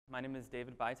My name is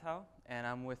David Byttow, and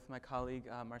I'm with my colleague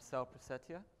Marcel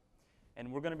Prasetya.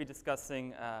 And we're going to be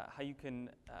discussing how you can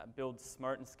build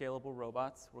smart and scalable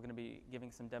robots. We're going to be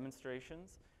giving some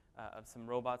demonstrations of some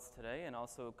robots today, and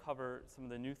also cover some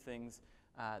of the new things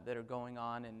that are going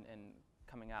on and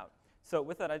coming out. So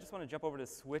with that, I just want to jump over to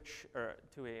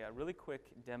to a really quick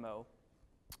demo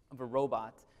of a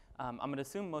robot. I'm going to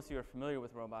assume most of you are familiar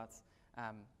with robots,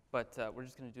 but we're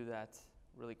just going to do that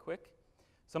really quick.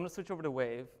 So I'm going to switch over to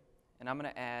Wave, and I'm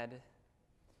going to add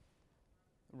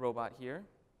a robot here.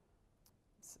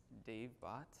 It's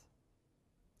DaveBot.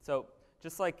 So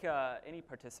just like any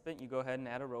participant, you go ahead and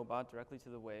add a robot directly to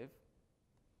the Wave,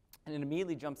 and it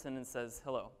immediately jumps in and says,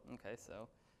 hello. Okay, so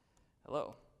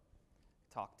hello.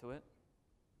 Talk to it.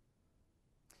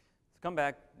 So come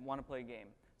back, want to play a game.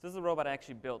 So this is a robot I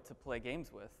actually built to play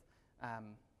games with.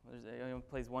 It only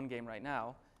plays one game right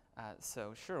now,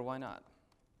 so sure, why not?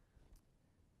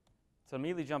 So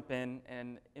immediately jump in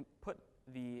and put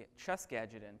the chess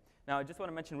gadget in. Now I just want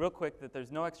to mention real quick that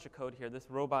there's no extra code here. This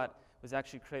robot was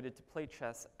actually created to play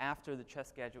chess after the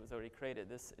chess gadget was already created.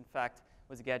 This, in fact,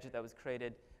 was a gadget that was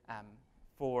created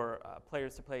for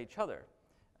players to play each other.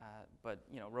 But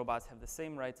robots have the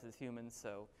same rights as humans,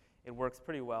 so it works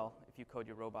pretty well if you code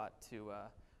your robot to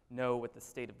know what the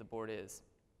state of the board is.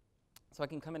 So I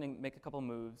can come in and make a couple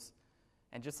moves,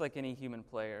 and just like any human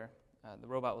player, the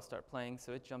robot will start playing.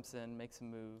 So it jumps in, makes a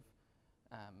move.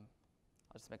 I'll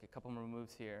just make a couple more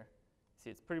moves here.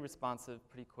 See, it's pretty responsive,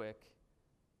 pretty quick.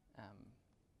 Of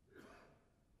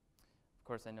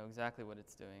course, I know exactly what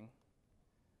it's doing.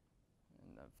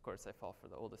 And of course, I fall for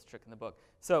the oldest trick in the book.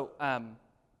 So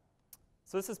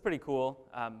this is pretty cool,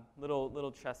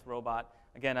 little chess robot.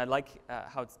 Again, I like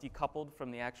how it's decoupled from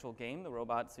the actual game, the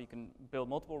robot, so you can build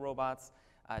multiple robots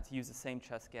to use the same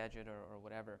chess gadget or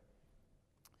whatever.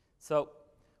 So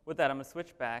with that, I'm going to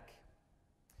switch back.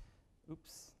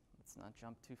 Oops, let's not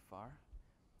jump too far.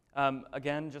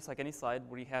 Again, just like any slide,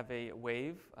 we have a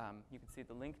wave. You can see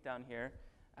the link down here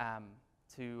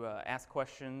to ask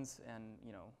questions, and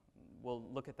we'll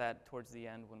look at that towards the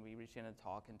end when we reach the end of the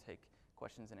talk and take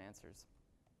questions and answers.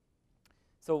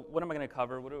 So what am I going to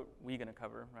cover? What are we going to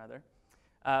cover, rather?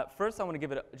 First, I want to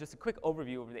give it just a quick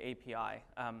overview over the API.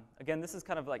 Again, this is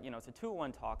kind of like, it's a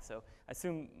 2-in-1 talk, so I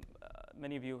assume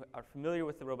many of you are familiar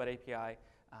with the Robot API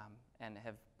and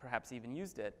have perhaps even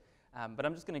used it. But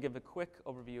I'm just going to give a quick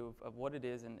overview of what it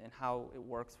is and how it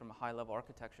works from a high-level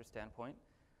architecture standpoint.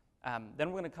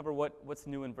 Then we're going to cover what's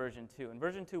new in version 2. In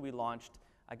version 2, we launched,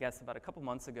 I guess, about a couple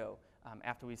months ago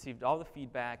after we received all the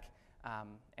feedback.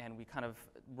 And we kind of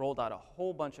rolled out a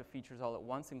whole bunch of features all at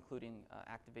once, including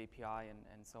Active API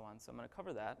and so on. So I'm going to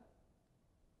cover that.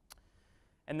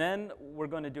 And then we're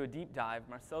going to do a deep dive.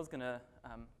 Marcel's going to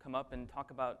come up and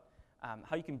talk about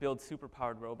how you can build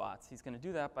super-powered robots. He's going to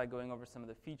do that by going over some of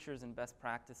the features and best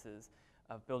practices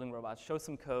of building robots, show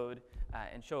some code,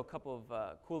 and show a couple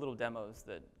of cool little demos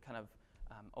that kind of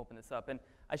open this up. And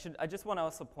I just want to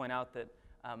also point out that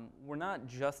we're not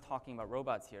just talking about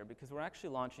robots here, because we're actually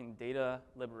launching data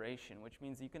liberation, which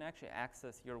means you can actually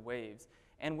access your waves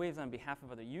and waves on behalf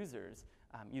of other users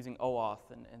using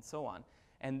OAuth and so on.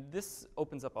 And this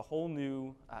opens up a whole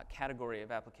new category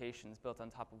of applications built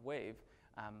on top of Wave.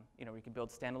 You can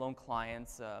build standalone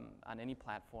clients on any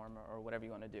platform or whatever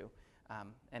you want to do.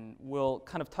 And we'll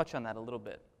kind of touch on that a little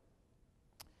bit.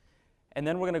 And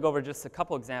then we're going to go over just a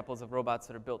couple examples of robots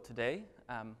that are built today.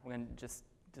 We're going to just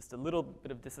a little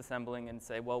bit of disassembling and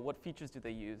say, well, what features do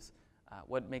they use?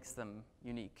 What makes them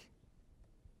unique?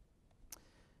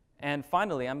 And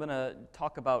finally, I'm going to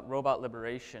talk about robot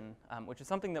liberation, which is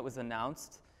something that was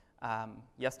announced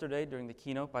yesterday during the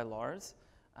keynote by Lars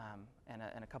and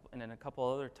in a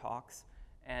couple other talks.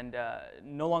 And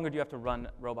no longer do you have to run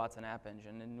robots in App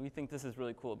Engine. And we think this is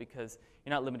really cool because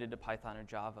you're not limited to Python or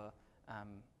Java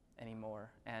anymore.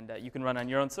 And you can run on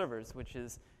your own servers, which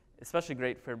is especially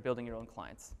great for building your own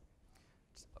clients.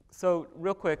 So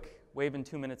real quick, Wave in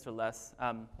 2 minutes or less.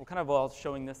 We're kind of all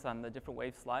showing this on the different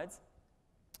Wave slides.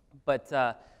 But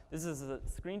this is a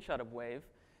screenshot of Wave.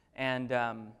 And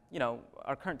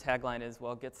our current tagline is,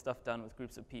 well, get stuff done with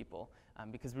groups of people.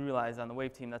 Because we realize on the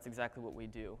Wave team, that's exactly what we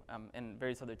do. And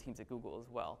various other teams at Google as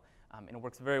well. And it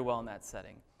works very well in that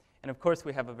setting. And of course,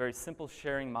 we have a very simple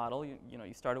sharing model. You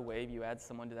start a Wave, you add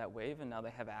someone to that Wave, and now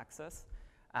they have access.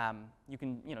 You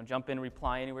can jump in,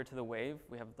 reply anywhere to the Wave.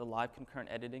 We have the live concurrent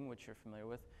editing, which you're familiar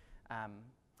with.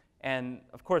 And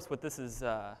of course, what this is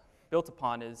built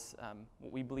upon is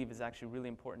what we believe is actually really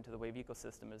important to the Wave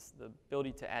ecosystem is the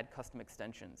ability to add custom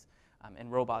extensions.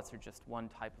 And robots are just one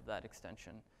type of that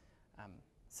extension.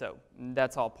 So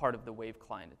that's all part of the Wave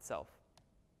client itself.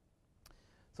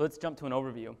 So let's jump to an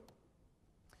overview.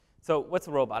 So what's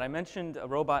a robot? I mentioned a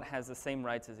robot has the same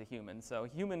rights as a human. So a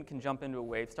human can jump into a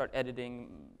wave, start editing,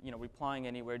 replying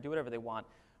anywhere, do whatever they want.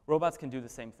 Robots can do the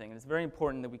same thing. And it's very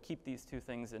important that we keep these two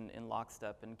things in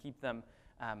lockstep and keep them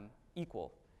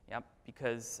equal. Yep,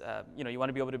 because you want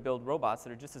to be able to build robots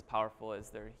that are just as powerful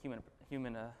as their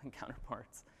human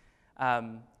counterparts.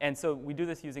 And so we do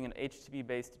this using an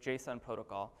HTTP-based JSON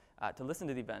protocol to listen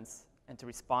to the events and to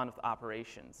respond with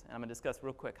operations. And I'm going to discuss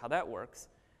real quick how that works.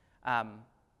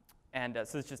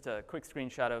 So it's just a quick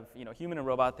screenshot of human and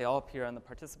robot. They all appear on the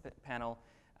participant panel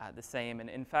the same. And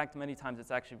in fact, many times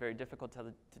it's actually very difficult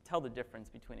to tell the difference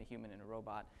between a human and a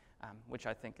robot, which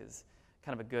I think is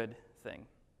kind of a good thing.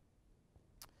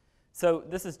 So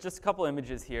this is just a couple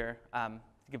images here to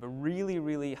give a really,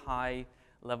 really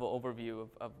high-level overview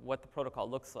of what the protocol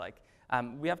looks like.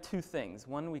 We have two things.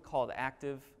 One we call the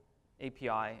active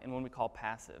API, and one we call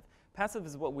passive. Passive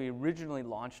is what we originally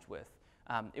launched with.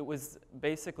 It was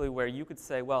basically where you could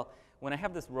say, well, when I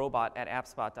have this robot at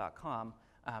appspot.com,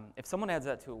 if someone adds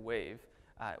that to a wave,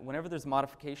 whenever there's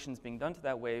modifications being done to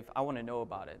that wave, I want to know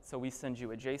about it. So we send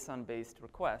you a JSON-based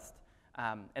request,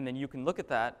 and then you can look at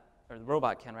that, or the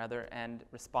robot can rather, and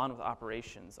respond with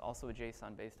operations, also a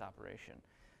JSON-based operation.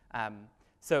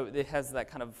 So it has that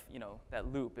kind of,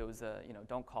 that loop. It was a,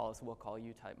 don't call us, we'll call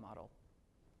you type model.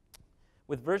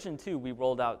 With version 2, we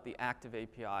rolled out the active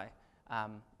API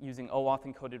using OAuth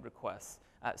encoded requests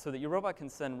so that your robot can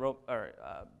send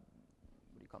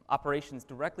operations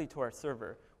directly to our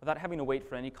server without having to wait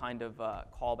for any kind of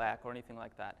callback or anything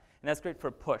like that. And that's great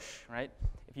for push, right?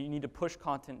 If you need to push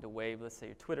content to Wave, let's say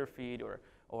your Twitter feed or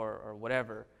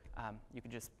whatever, you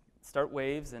can just start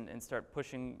waves and start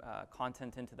pushing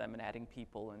content into them and adding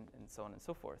people and so on and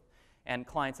so forth. And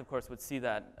clients, of course, would see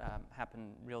that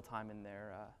happen real time in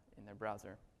their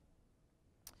browser.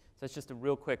 So it's just a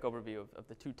real quick overview of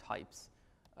the two types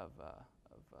of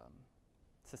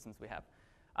systems we have.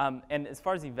 And as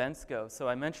far as events go, so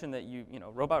I mentioned that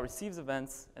robot receives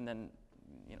events and then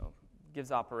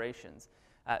gives operations.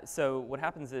 So what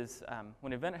happens is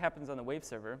when an event happens on the Wave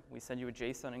server, we send you a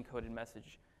JSON encoded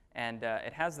message, and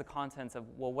it has the contents of,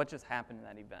 well, what just happened in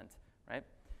that event, right?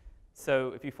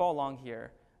 So if you follow along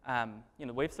here,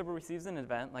 the Wave server receives an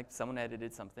event, like someone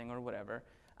edited something or whatever.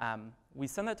 We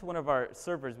send that to one of our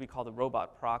servers we call the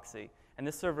robot proxy, and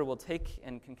this server will take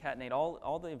and concatenate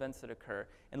all the events that occur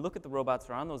and look at the robots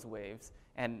that are on those waves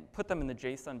and put them in the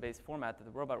JSON-based format that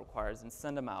the robot requires and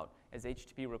send them out as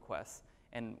HTTP requests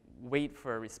and wait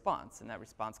for a response, and that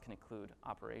response can include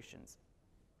operations.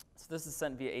 So this is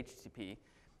sent via HTTP,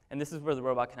 and this is where the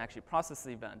robot can actually process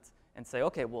the event and say,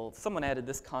 okay, well, someone added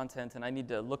this content, and I need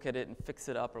to look at it and fix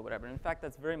it up or whatever. And in fact,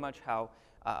 that's very much how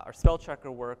our spell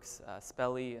checker works,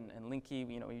 Spelly and Linky.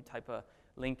 You type a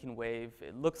link in Wave.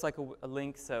 It looks like a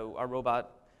link, so our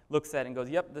robot looks at it and goes,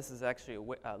 yep, this is actually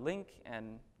a link,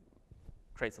 and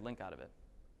creates a link out of it.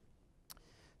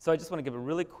 So I just want to give a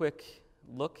really quick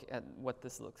look at what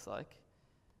this looks like.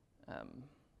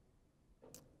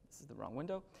 This is the wrong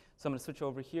window. So I'm going to switch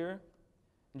over here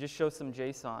and just show some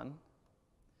JSON.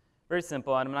 Very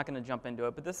simple, and I'm not going to jump into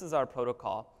it, but this is our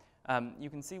protocol. You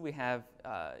can see we have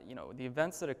the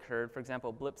events that occurred. For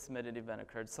example, blip submitted event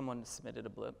occurred. Someone submitted a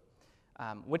blip.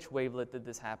 Which wavelet did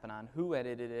this happen on? Who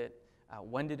edited it?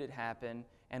 When did it happen?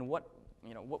 And what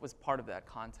was part of that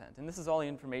content? And this is all the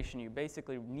information you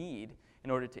basically need in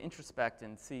order to introspect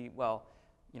and see, well,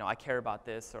 I care about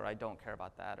this, or I don't care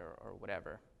about that, or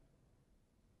whatever.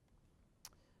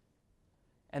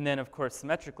 And then, of course,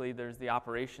 symmetrically, there's the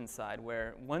operations side,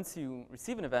 where once you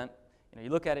receive an event, you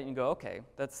look at it and you go, okay,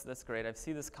 that's great. I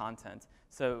see this content.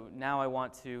 So now I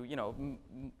want to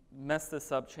mess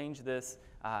this up, change this,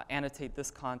 annotate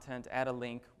this content, add a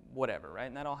link, whatever, right?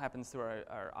 And that all happens through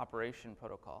our operation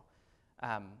protocol.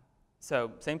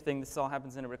 So same thing. This all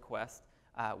happens in a request.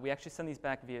 We actually send these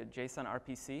back via JSON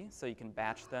RPC, so you can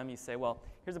batch them. You say, well,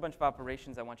 here's a bunch of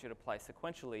operations I want you to apply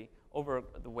sequentially over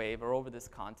the wave or over this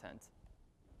content.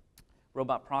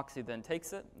 Robot proxy then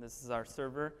takes it. This is our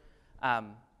server.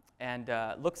 And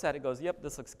looks at it, goes, yep,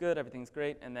 this looks good, everything's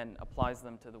great, and then applies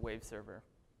them to the Wave server.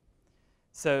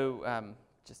 So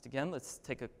just again, let's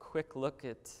take a quick look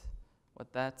at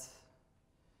what that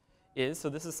is. So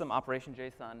this is some operation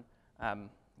JSON. I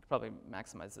could probably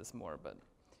maximize this more, but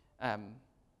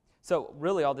so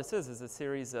really all this is a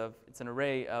series of, it's an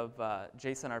array of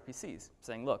JSON RPCs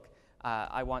saying, look,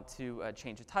 I want to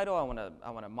change a title, I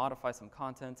want to modify some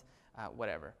content,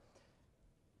 whatever.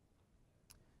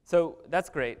 So that's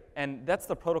great, and that's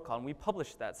the protocol, and we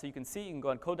published that. So you can see, you can go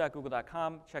on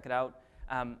code.google.com, check it out.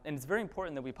 And it's very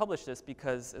important that we publish this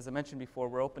because, as I mentioned before,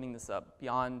 we're opening this up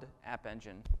beyond App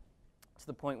Engine to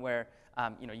the point where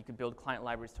you could build client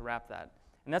libraries to wrap that.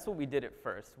 And that's what we did at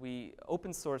first. We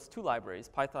open sourced 2 libraries,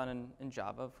 Python and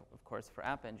Java, of course, for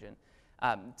App Engine,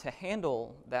 to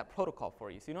handle that protocol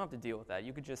for you. So you don't have to deal with that.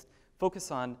 You could just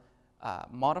focus on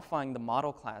modifying the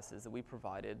model classes that we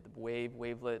provided, the wave,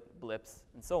 wavelet, blips,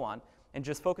 and so on, and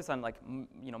just focus on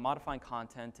modifying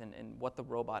content and what the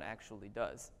robot actually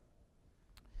does.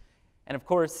 And of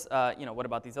course, what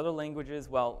about these other languages?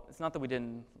 Well, it's not that we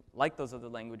didn't like those other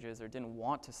languages or didn't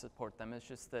want to support them. It's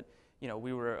just that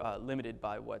we were limited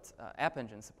by what App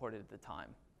Engine supported at the time.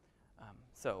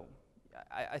 So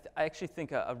I actually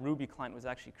think a Ruby client was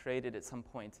actually created at some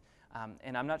point,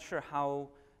 and I'm not sure how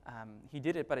he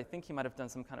did it, but I think he might have done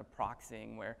some kind of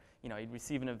proxying where he'd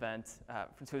receive an event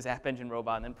to his App Engine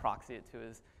robot and then proxy it to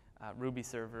his Ruby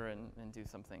server and do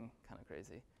something kind of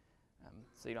crazy.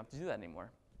 So you don't have to do that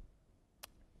anymore.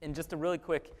 And just a really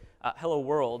quick hello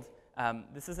world.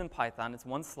 This is in Python. It's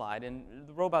 1 slide, and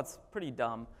the robot's pretty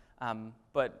dumb,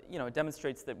 but it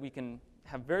demonstrates that we can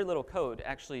have very little code,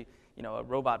 actually, a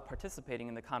robot participating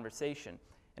in the conversation.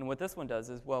 And what this one does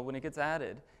is, well, when it gets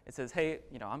added, it says, hey,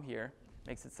 I'm here,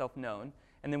 makes itself known.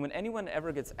 And then when anyone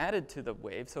ever gets added to the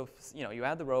wave, so if, you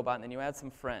add the robot and then you add some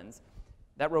friends,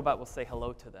 that robot will say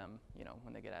hello to them,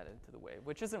 when they get added to the wave,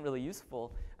 which isn't really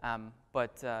useful,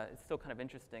 but it's still kind of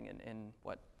interesting in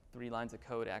what 3 lines of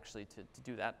code actually to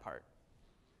do that part.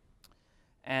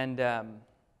 And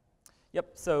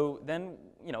yep, so then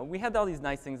we had all these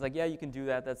nice things like, yeah, you can do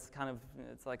that. That's kind of,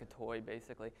 it's like a toy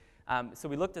basically. So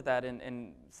we looked at that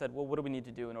and said, well, what do we need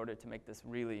to do in order to make this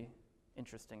really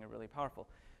interesting and really powerful?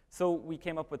 So we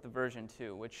came up with the version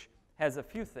 2, which has a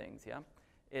few things, yeah?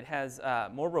 It has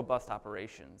more robust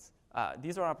operations.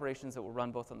 These are operations that will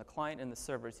run both on the client and the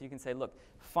server. So you can say, look,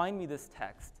 find me this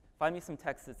text. Find me some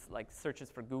text that's like searches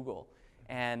for Google,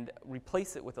 and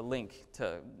replace it with a link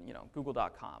to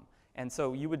google.com. And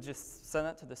so you would just send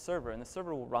that to the server, and the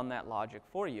server will run that logic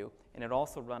for you, and it'll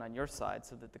also run on your side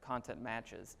so that the content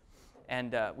matches.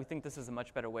 And we think this is a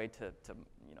much better way to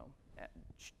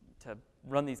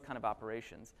run these kind of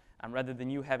operations, rather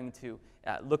than you having to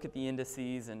look at the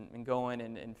indices and go in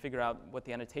and figure out what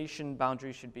the annotation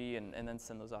boundaries should be and then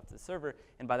send those off to the server.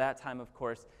 And by that time, of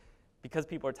course, because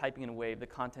people are typing in a wave, the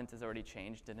content has already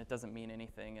changed and it doesn't mean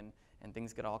anything, and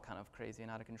things get all kind of crazy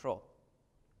and out of control.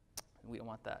 We don't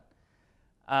want that.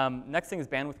 Next thing is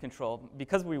bandwidth control.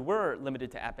 Because we were limited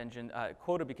to App Engine,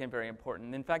 quota became very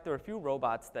important. In fact, there were a few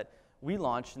robots that we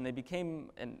launched and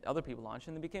other people launched,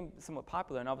 and they became somewhat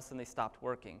popular, and all of a sudden they stopped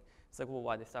working. It's like, well,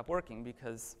 why they stopped working?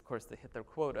 Because, of course, they hit their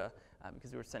quota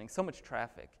because we were sending so much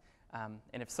traffic.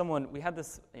 And if we had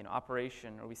this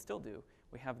operation, or we still do,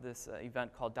 we have this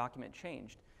event called document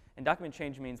changed. And document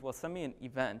change means, well, send me an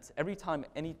event every time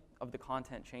any of the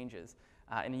content changes.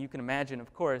 And you can imagine,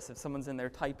 of course, if someone's in there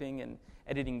typing and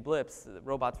editing blips, the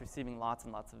robot's receiving lots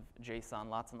and lots of JSON,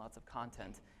 lots and lots of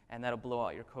content, and that'll blow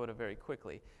out your quota very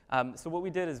quickly. So what we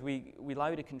did is we allow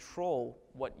you to control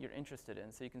what you're interested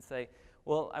in. So you can say,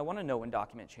 well, I want to know when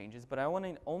document changes, but I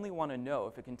only want to know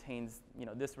if it contains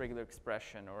this regular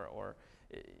expression or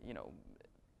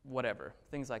whatever,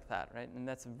 things like that, right? And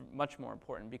that's much more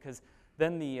important because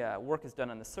then the work is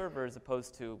done on the server as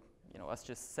opposed to us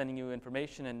just sending you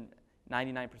information and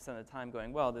 99% of the time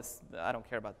going, well, I don't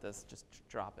care about this, just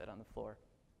drop it on the floor.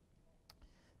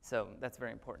 So that's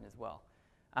very important as well.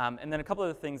 And then a couple of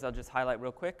the things I'll just highlight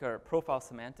real quick are profile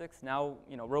semantics. Now,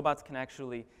 robots can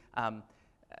actually,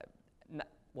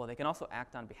 well, they can also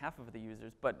act on behalf of the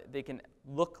users, but they can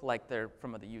look like they're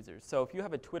from other users. So if you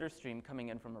have a Twitter stream coming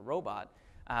in from a robot,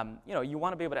 you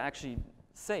want to be able to actually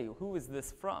say, who is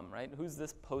this from, right? Who's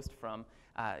this post from?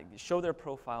 Show their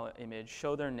profile image,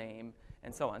 show their name,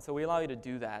 and so on. So we allow you to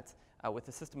do that with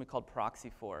a system we call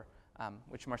Proxy4,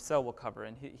 which Marcel will cover,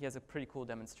 and he has a pretty cool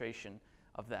demonstration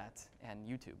of that and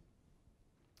YouTube.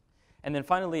 And then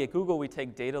finally, at Google, we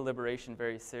take data liberation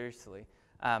very seriously,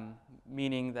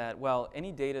 meaning that, well,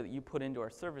 any data that you put into our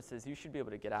services, you should be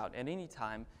able to get out at any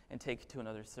time and take to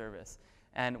another service.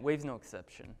 And Wave's no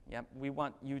exception. Yep. We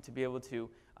want you to be able to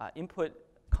input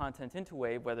content into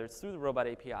Wave, whether it's through the robot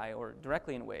API or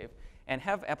directly in Wave, and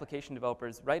have application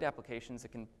developers write applications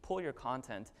that can pull your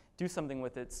content, do something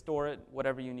with it, store it,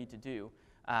 whatever you need to do,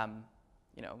 to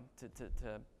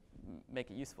make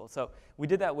it useful. So we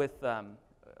did that with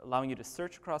allowing you to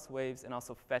search across waves and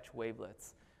also fetch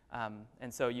wavelets.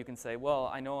 And so you can say,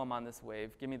 well, I know I'm on this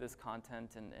wave, give me this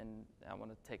content, and I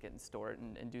want to take it and store it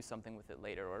and do something with it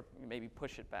later, or maybe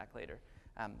push it back later.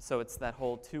 So it's that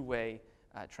whole two-way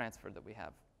transfer that we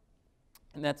have.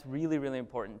 And that's really, really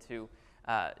important to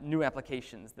new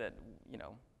applications that,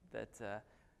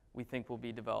 we think will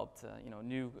be developed,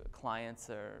 new clients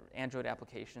or Android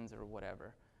applications or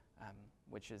whatever,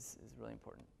 which is really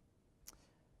important.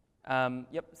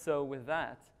 So with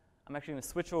that, I'm actually going to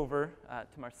switch over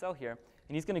to Marcel here,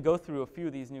 and he's going to go through a few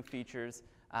of these new features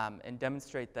and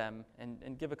demonstrate them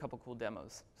and give a couple cool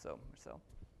demos. So, Marcel.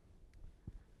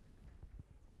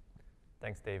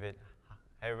 Thanks, David.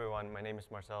 Hi, everyone. My name is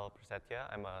Marcel Prasetya.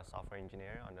 I'm a software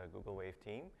engineer on the Google Wave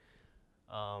team.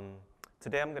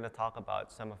 Today, I'm going to talk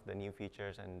about some of the new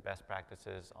features and best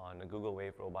practices on the Google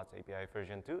Wave Robots API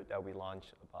version 2 that we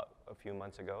launched about a few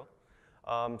months ago.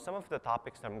 Some of the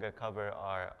topics that I'm going to cover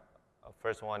are,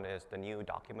 first one is the new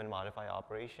document modify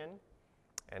operation,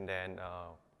 and then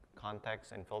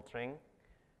context and filtering,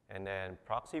 and then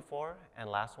proxy for, and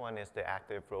last one is the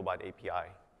active robot API.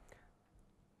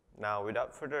 Now,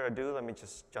 without further ado, let me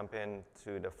just jump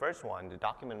into the first one, the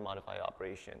document modify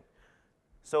operation.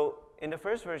 So in the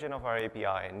first version of our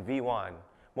API, in V1,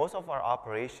 most of our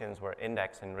operations were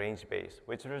index and range-based,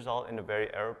 which result in a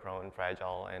very error-prone,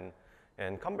 fragile,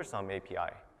 and cumbersome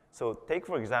API. So take,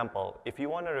 for example, if you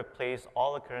want to replace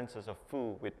all occurrences of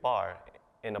foo with bar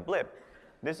in a blip,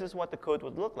 this is what the code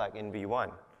would look like in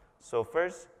V1. So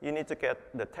first, you need to get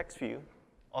the text view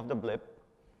of the blip,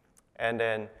 and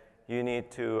then you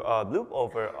need to loop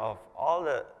over of all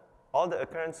the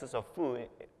occurrences of foo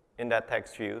in that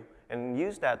text view, and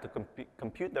use that to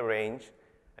compute the range,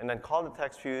 and then call the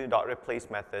text view.replace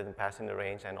method and pass in the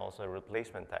range and also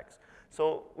replacement text.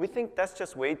 So we think that's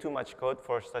just way too much code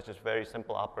for such a very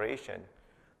simple operation.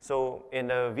 So in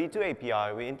the V2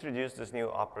 API, we introduced this new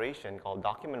operation called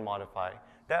document modify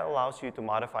that allows you to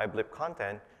modify blip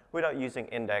content without using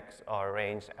index or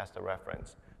range as the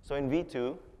reference. So in V2,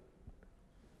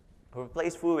 to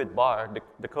replace foo with bar,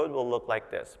 the code will look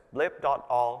like this: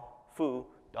 blip.all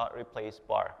foo.replace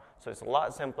bar. So it's a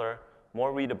lot simpler,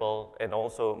 more readable, and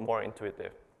also more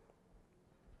intuitive.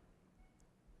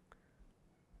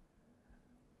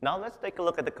 Now let's take a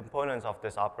look at the components of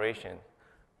this operation,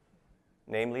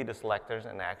 namely the selectors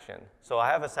and action. So I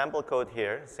have a sample code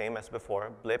here, same as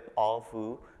before, blip all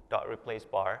foo.replace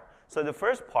bar. So the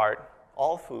first part,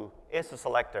 all foo, is a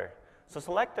selector. So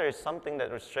selector is something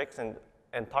that restricts and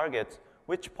targets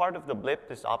which part of the blip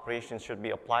this operation should be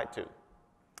applied to.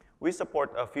 We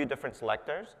support a few different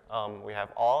selectors. We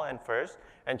have all and first,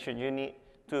 and should you need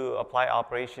to apply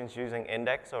operations using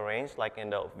index or range, like in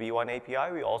the V1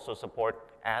 API, we also support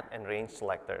add and range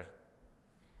selectors.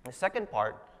 The second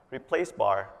part, replace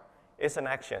bar, is an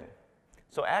action.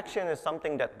 So action is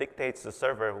something that dictates the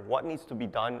server what needs to be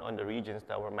done on the regions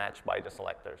that were matched by the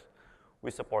selectors.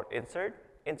 We support insert,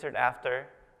 insert after,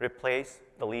 replace,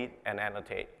 delete, and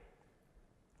annotate.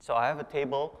 So I have a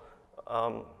table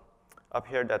up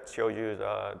here that shows you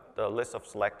the list of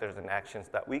selectors and actions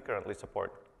that we currently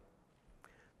support.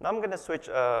 Now I'm going to switch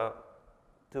to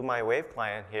my Wave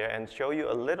client here and show you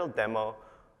a little demo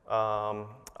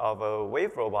of a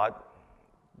Wave robot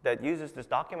that uses this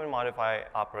document modify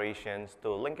operations to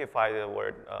linkify the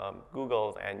word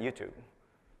Google and YouTube.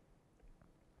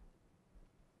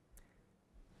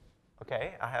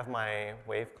 Okay, I have my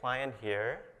Wave client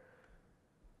here.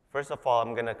 First of all,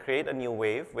 I'm going to create a new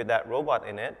wave with that robot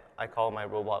in it. I call my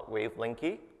robot wave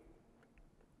linky.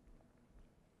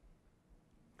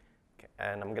 Okay,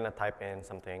 and I'm going to type in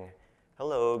something,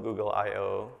 hello, Google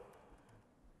I/O.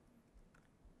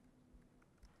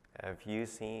 Have you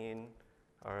seen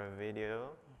our video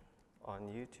on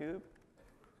YouTube?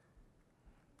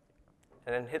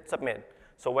 And then hit submit.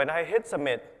 So when I hit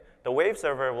submit, the wave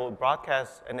server will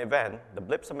broadcast an event, the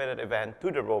blip submitted event,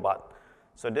 to the robot.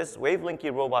 So this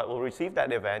WaveLinky robot will receive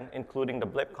that event, including the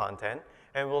blip content,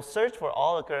 and will search for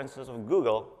all occurrences of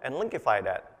Google and linkify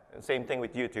that. And same thing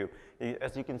with YouTube.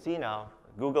 As you can see now,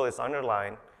 Google is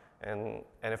underlined, and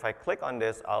if I click on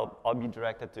this, I'll be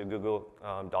directed to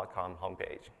google.com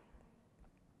homepage.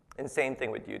 And same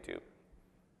thing with YouTube.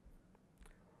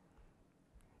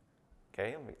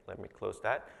 Okay, let me close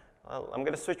that. I'm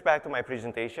going to switch back to my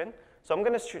presentation. So I'm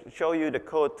going to show you the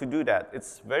code to do that.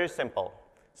 It's very simple.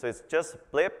 So it's just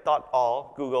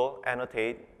blip.all, Google,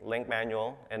 annotate, link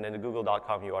manual, and then the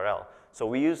google.com URL. So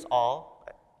we use all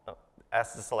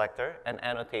as the selector and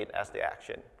annotate as the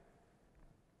action.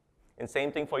 And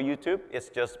same thing for YouTube. It's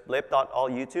just blip.all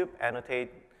YouTube,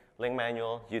 annotate, link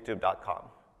manual, youtube.com.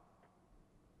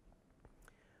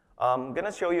 I'm going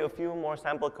to show you a few more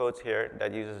sample codes here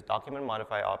that uses document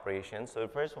modify operations. So the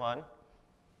first one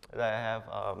that I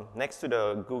have next to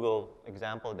the Google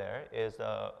example there is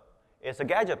a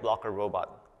gadget blocker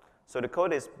robot. So the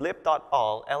code is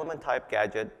blip.all element type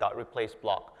gadget.replace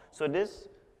block. So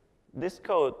this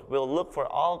code will look for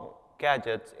all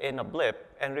gadgets in a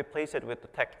blip and replace it with the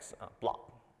text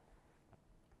block.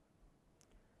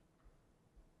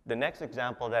 the next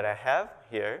example that I have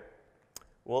here,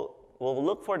 we'll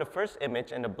look for the first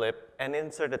image in the blip and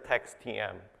insert the text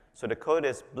TM. So the code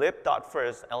is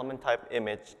blip.first element type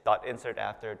image .insert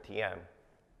after TM.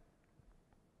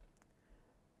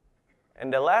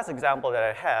 And the last example that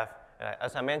I have,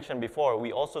 as I mentioned before,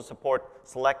 we also support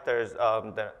selectors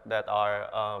that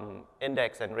are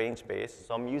index and range based.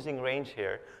 So I'm using range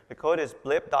here. The code is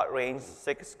blip.range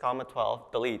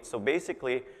 6,12 delete. So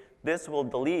basically, this will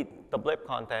delete the blip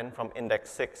content from index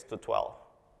 6 to 12.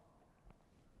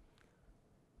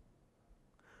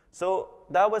 So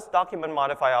that was document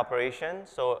modify operation.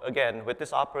 So again, with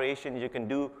this operation, you can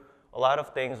do a lot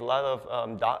of things, a lot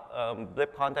of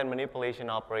blip content manipulation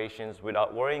operations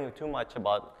without worrying too much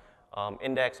about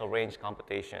index or range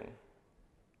computation.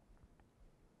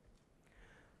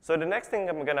 So the next thing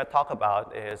I'm going to talk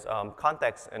about is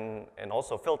context and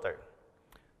also filter.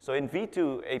 So in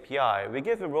V2 API, we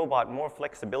give a robot more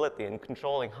flexibility in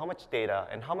controlling how much data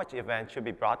and how much event should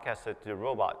be broadcasted to the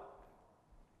robot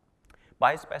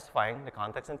by specifying the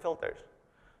context and filters.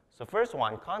 So first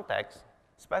one, context,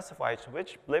 specifies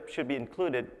which blip should be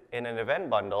included in an event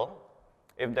bundle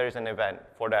if there is an event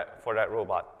for that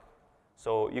robot.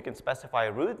 So you can specify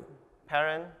root,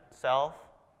 parent, self,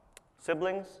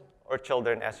 siblings, or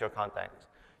children as your context.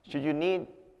 Should you need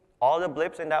all the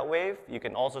blips in that wave, you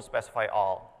can also specify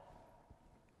all.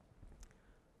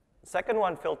 Second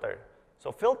one, filter.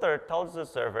 So filter tells the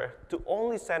server to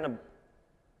only send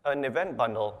an event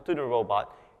bundle to the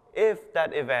robot if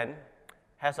that event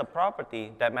has a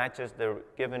property that matches the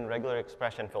given regular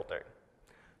expression filter.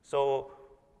 So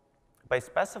by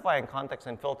specifying context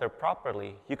and filter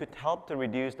properly, you could help to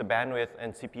reduce the bandwidth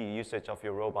and CPU usage of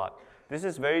your robot. This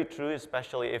is very true,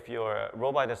 especially if your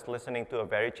robot is listening to a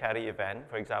very chatty event,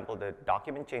 for example, the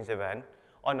document change event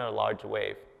on a large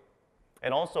wave.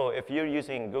 And also, if you're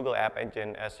using Google App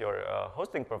Engine as your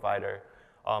hosting provider,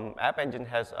 App Engine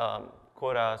has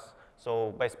quotas.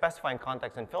 So by specifying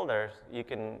context and filters, you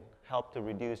can help to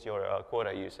reduce your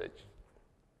quota usage.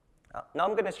 Now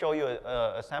I'm going to show you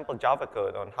a sample Java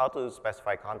code on how to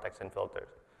specify context and filters.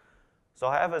 So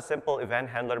I have a simple event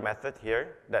handler method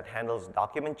here that handles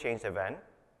document change event.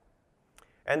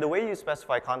 And the way you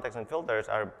specify context and filters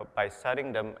are by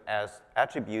setting them as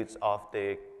attributes of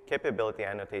the capability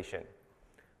annotation.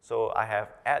 So I have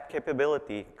add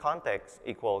capability context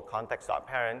equal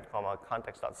context.parent,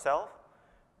 context.self.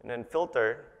 And then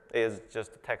filter is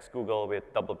just text Google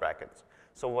with double brackets.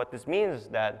 So what this means is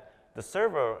that the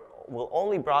server will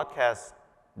only broadcast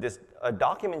a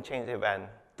document change event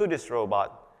to this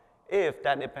robot if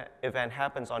that event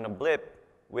happens on a blip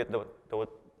with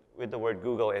the word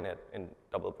Google in it, in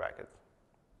double brackets.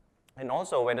 And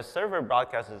also, when the server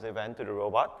broadcasts this event to the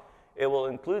robot, it will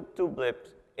include two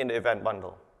blips in the event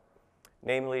bundle,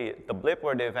 namely the blip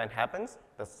where the event happens,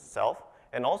 the self,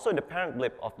 and also the parent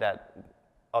blip of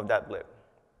that blip.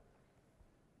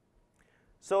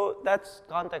 So that's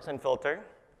context and filter.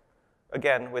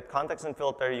 Again, with context and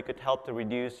filter, you could help to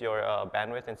reduce your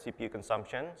bandwidth and CPU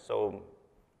consumption, so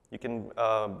you can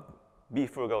be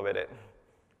frugal with it.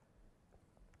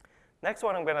 Next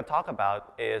one I'm going to talk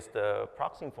about is the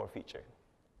proxying for feature.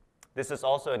 This is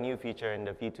also a new feature in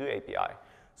the V2 API.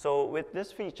 So with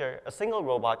this feature, a single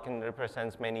robot can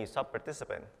represent many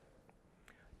sub-participants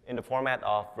in the format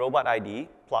of robot ID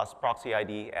plus proxy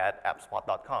ID at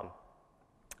appspot.com.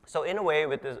 So in a way,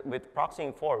 with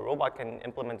proxying for, robot can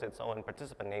implement its own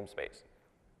participant namespace.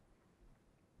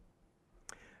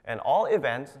 And all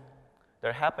events that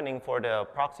are happening for the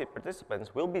proxy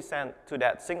participants will be sent to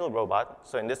that single robot.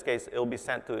 So in this case, it will be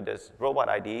sent to this robot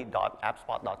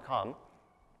ID.appspot.com.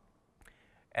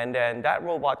 And then that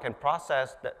robot can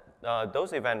process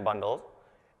those event bundles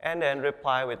and then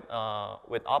reply with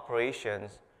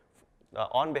operations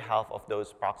on behalf of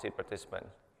those proxy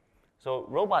participants. So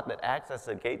robot that acts as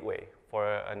a gateway for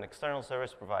an external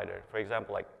service provider, for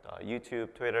example, like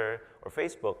YouTube, Twitter, or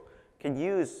Facebook, can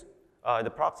use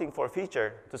the proxying for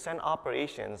feature to send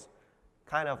operations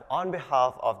kind of on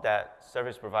behalf of that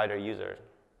service provider user.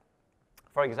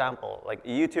 For example, like a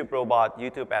YouTube robot,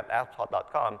 YouTube at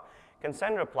appspot.com, can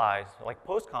send replies, like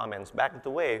post comments back into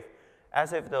Wave,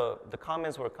 as if the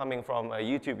comments were coming from a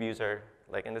YouTube user,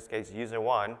 like in this case, user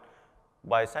 1,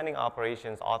 by sending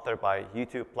operations authored by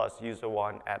YouTube plus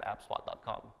user1 at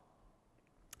appspot.com.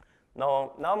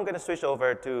 Now I'm going to switch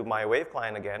over to my Wave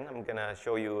client again. I'm going to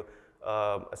show you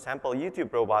a sample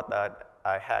YouTube robot that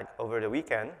I hacked over the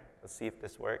weekend. Let's see if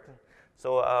this works.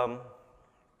 So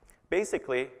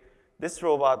basically, this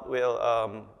robot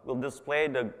will display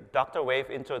the Dr.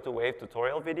 Wave Intro to Wave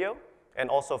tutorial video and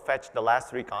also fetch the last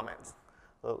 3 comments.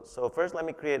 So first, let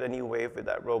me create a new wave with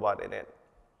that robot in it.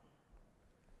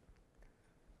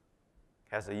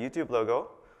 has a YouTube logo.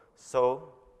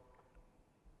 So,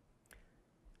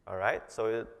 all right,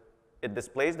 so it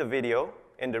displays the video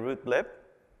in the root blip,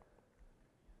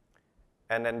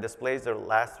 and then displays the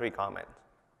last 3 comments.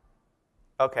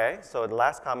 Okay, so the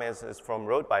last comment is from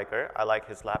Road Biker. I like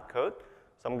his lab coat.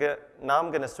 So now I'm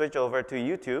going to switch over to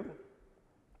YouTube.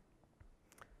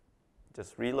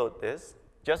 Just reload this,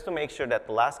 just to make sure that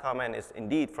the last comment is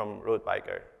indeed from Road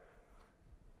Biker.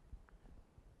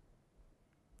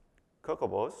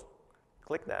 Cocobos,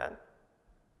 click that.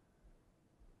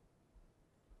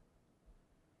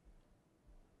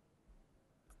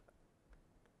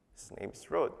 His name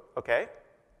is Road, okay.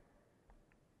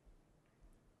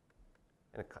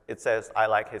 And it says, I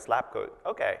like his lab coat,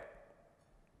 okay.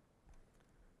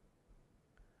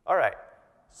 All right,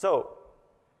 so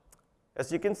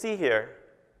as you can see here,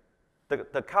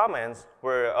 the comments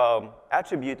were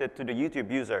attributed to the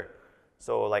YouTube user.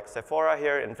 So like Sephora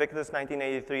here, Invictus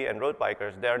 1983, and Road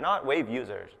Bikers, they're not Wave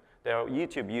users, they're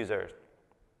YouTube users.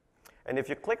 And if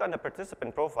you click on the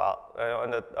participant profile,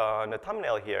 on the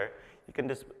thumbnail here, you can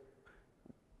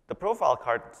the profile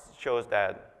card shows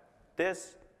that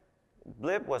this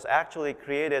blip was actually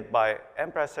created by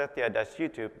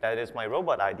Prasetya-YouTube, that is my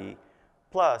robot ID,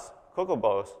 plus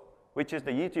Cocobos, which is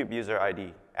the YouTube user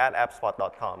ID at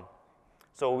appspot.com.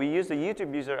 So we use the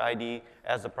YouTube user ID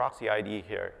as the proxy ID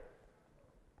here.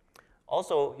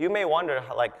 Also, you may wonder,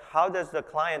 like, how does the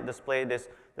client display this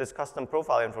custom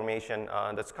profile information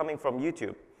that's coming from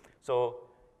YouTube? So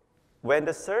when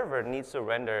the server needs to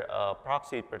render a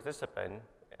proxy participant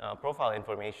profile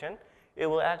information, it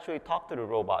will actually talk to the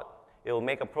robot. It will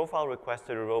make a profile request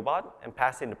to the robot and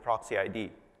pass in the proxy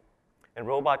ID. And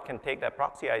robot can take that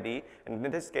proxy ID, and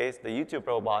in this case, the YouTube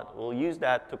robot will use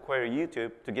that to query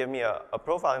YouTube to give me a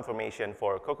profile information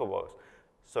for Cocobos.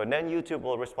 So then YouTube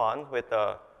will respond with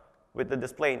the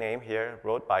display name here,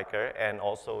 Road Biker, and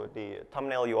also the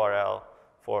thumbnail URL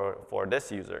for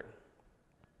this user.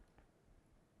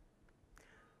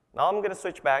 Now I'm going to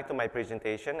switch back to my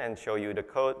presentation and show you the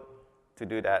code to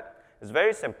do that. It's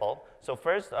very simple. So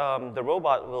first, the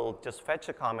robot will just fetch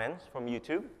the comments from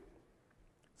YouTube.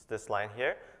 It's this line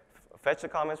here. Fetch the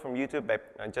comments from YouTube by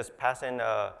just passing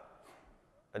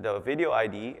the video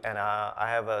ID, and I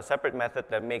have a separate method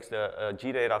that makes the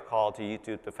gdata call to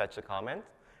YouTube to fetch the comment.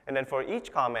 And then for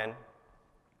each comment,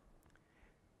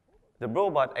 the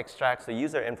robot extracts the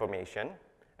user information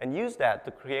and use that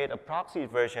to create a proxy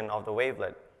version of the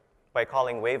wavelet by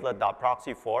calling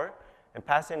wavelet.proxy4 and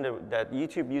passing that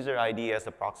YouTube user ID as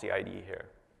the proxy ID here.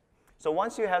 So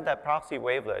once you have that proxy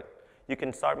wavelet, you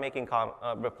can start making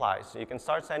replies. You can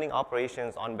start sending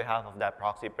operations on behalf of that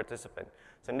proxy participant.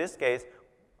 So in this case,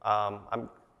 the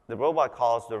robot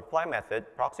calls the reply method,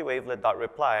 proxy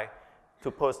wavelet.reply,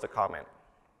 to post a comment.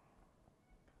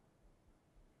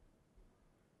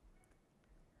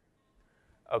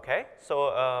 Okay,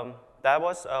 so that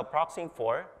was proxying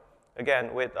 4.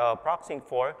 Again, with proxying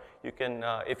 4, you can,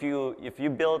 if you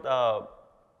build a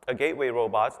gateway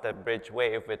robots that bridge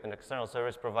Wave with an external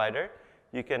service provider,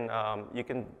 you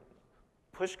can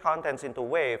push contents into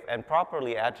Wave and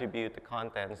properly attribute the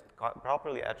contents,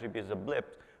 properly attribute the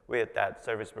blip with that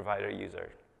service provider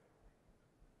user.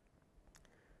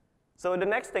 So the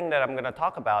next thing that I'm going to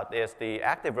talk about is the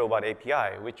Active Robot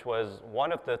API, which was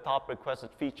one of the top requested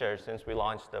features since we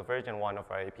launched the version 1 of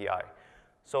our API.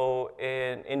 So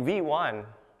in V1,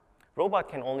 robot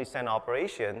can only send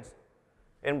operations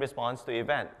in response to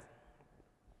event.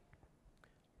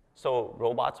 So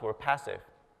robots were passive.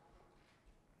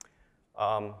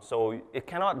 So it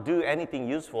cannot do anything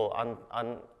useful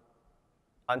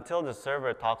until the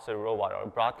server talks to the robot or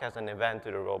broadcasts an event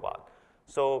to the robot.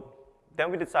 So then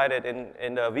we decided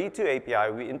in the V2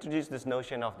 API, we introduced this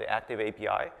notion of the Active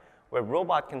API, where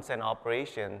robot can send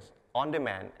operations on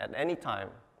demand at any time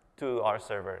to our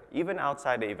server, even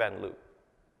outside the event loop.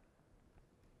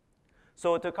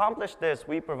 So to accomplish this,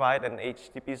 we provide an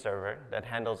HTTP server that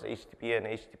handles HTTP and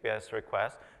HTTPS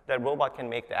requests that robot can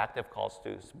make the active calls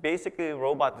to. So basically,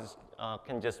 robot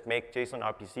can just make JSON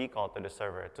RPC call to the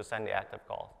server to send the active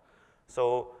calls.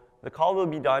 So the call will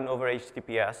be done over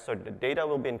HTTPS, so the data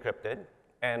will be encrypted,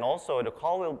 and also the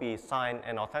call will be signed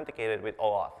and authenticated with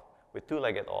OAuth, with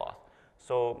two-legged OAuth.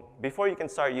 So before you can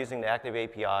start using the Active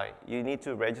API, you need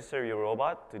to register your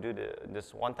robot to do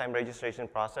this one-time registration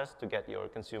process to get your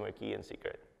consumer key and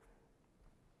secret.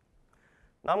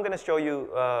 Now I'm going to show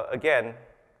you, again,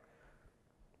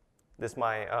 this is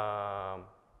my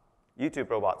YouTube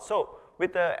robot. So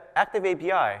with the Active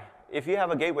API, if you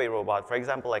have a gateway robot, for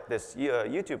example, like this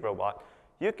YouTube robot,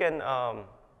 you can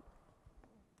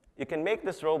make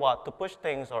this robot to push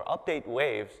things or update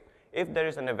waves if there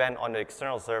is an event on the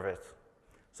external service.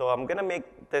 So I'm going to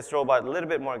make this robot a little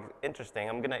bit more interesting.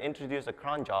 I'm going to introduce a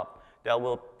cron job that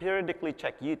will periodically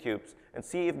check YouTube's and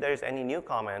see if there's any new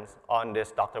comments on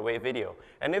this Dr. Wave video.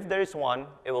 And if there is one,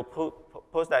 it will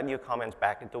post that new comments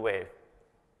back into Wave.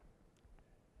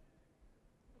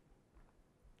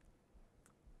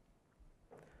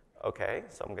 OK,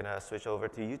 so I'm going to switch over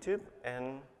to YouTube,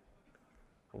 and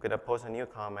I'm going to post a new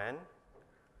comment.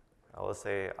 I will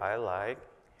say, I like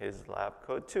his lab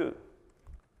code too.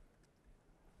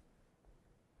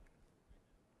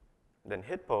 Then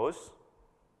hit post.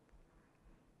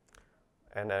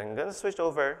 And then I'm going to switch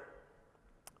over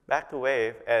back to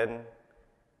Wave. And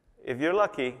if you're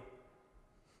lucky,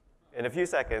 in a few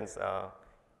seconds,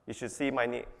 you should see my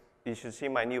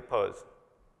new post.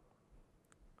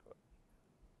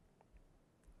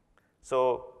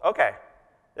 So, OK,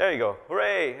 there you go.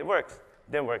 Hooray, it works.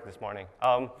 Didn't work this morning.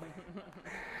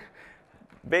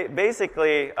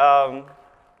 Basically,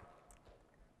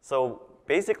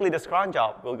 this cron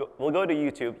job will go to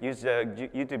YouTube, use the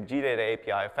YouTube GData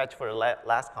API, fetch for the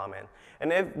last comment.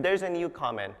 And if there's a new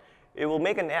comment, it will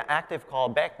make an active call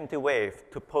back into Wave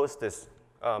to post this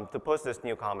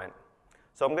new comment.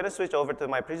 So I'm going to switch over to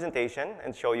my presentation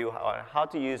and show you how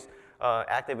to use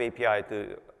active API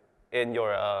in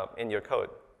your code,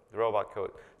 the robot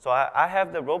code. So I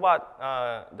have the robot,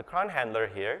 the cron handler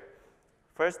here.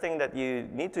 First thing that you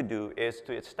need to do is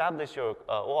to establish your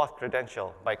OAuth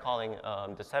credential by calling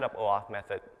the setup OAuth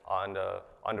method on the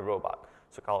robot.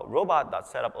 So call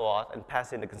robot.setupOAuth and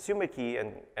pass in the consumer key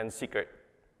and secret.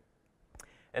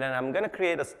 And then I'm going to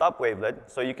create a stub wavelet.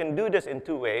 So you can do this in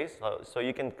two ways. So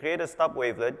you can create a stub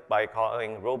wavelet by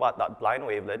calling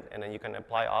robot.blindWavelet, and then you can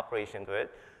apply operation to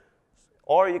it.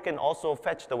 Or you can also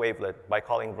fetch the wavelet by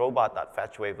calling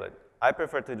robot.fetchWavelet. I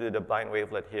prefer to do the blind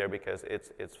wavelet here because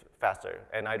it's faster,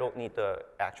 and I don't need the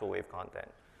actual wave content.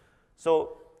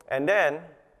 So, and then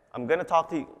I'm going to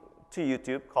talk to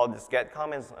YouTube, call this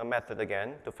getComments method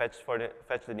again to fetch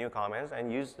the new comments,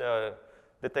 and use the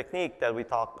technique that we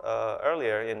talked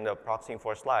earlier in the proxying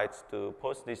for slides to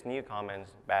post these new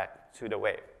comments back to the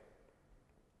wave.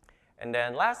 And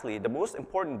then lastly, the most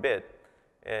important bit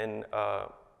in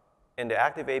the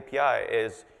active API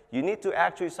is you need to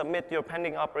actually submit your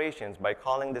pending operations by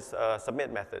calling this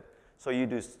submit method. So you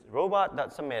do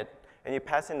robot.submit, and you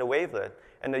pass in the wavelet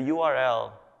and the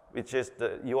URL, which is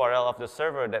the URL of the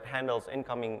server that handles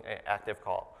incoming active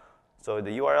call. So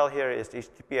the URL here is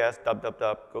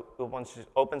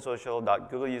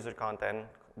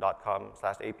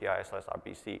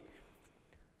https://opensocial.googleusercontent.com/API/RPC.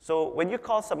 So when you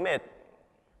call submit,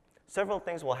 several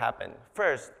things will happen.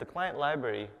 First, the client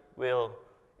library will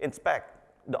inspect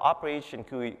the operation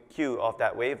queue of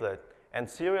that wavelet and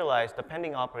serialize the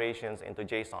pending operations into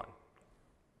JSON.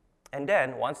 And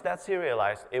then, once that's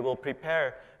serialized, it will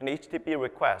prepare an HTTP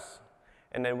request.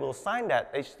 And then we'll sign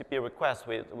that HTTP request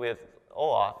with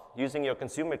OAuth using your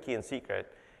consumer key and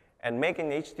secret and make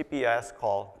an HTTPS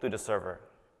call to the server.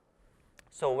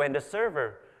 So when the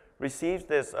server receives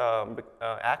this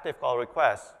active call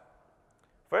request,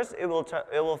 first it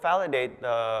will validate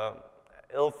the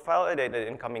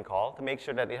incoming call to make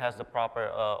sure that it has the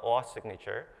proper OAuth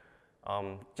signature,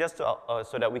 just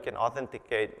so that we can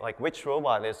authenticate like which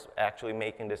robot is actually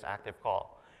making this active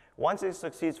call. Once it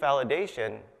succeeds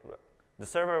validation, the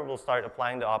server will start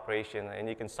applying the operation, and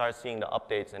you can start seeing the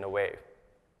updates in the wave.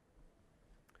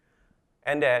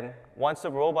 And then once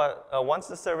the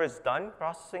server is done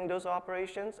processing those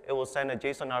operations, it will send a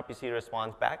JSON RPC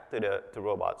response back to the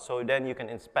robot. So then you can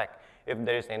inspect if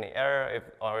there's any error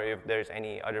or if there's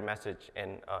any other message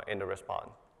in the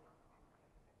response.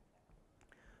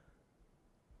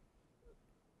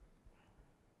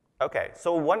 OK,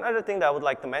 so one other thing that I would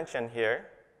like to mention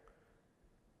here.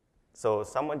 So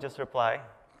someone just replied.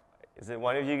 Is it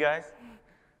one of you guys?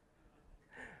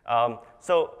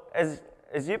 So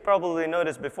as you probably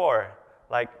noticed before,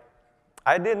 like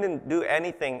I didn't do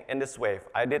anything in this wave.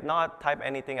 I did not type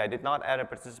anything. I did not add a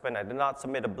participant. I did not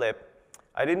submit a blip.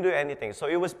 I didn't do anything. So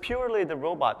it was purely the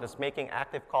robot that's making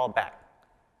active call back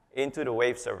into the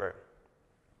wave server.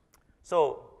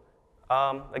 So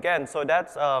again, so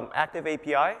that's active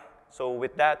API. So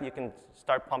with that, you can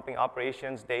start pumping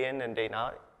operations day in and day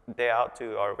out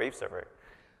to our wave server.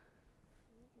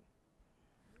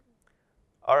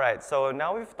 All right, so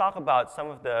now we've talked about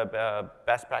some of the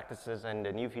best practices and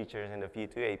the new features in the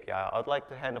V2 API. I'd like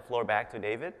to hand the floor back to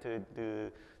David to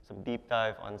do some deep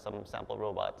dive on some sample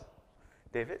robots.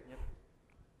 David? Yep.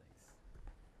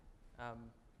 Thanks.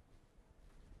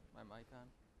 My mic on?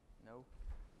 No?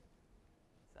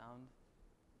 Sound?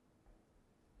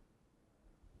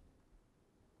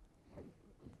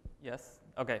 Yes?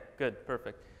 OK, good,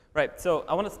 perfect. Right, so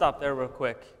I want to stop there real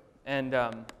quick and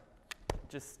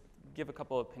just give a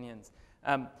couple opinions.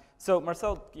 So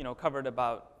Marcel, covered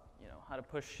about how to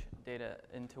push data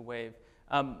into Wave,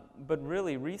 but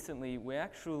really recently we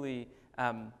actually,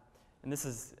 and this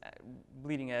is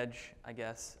bleeding edge, I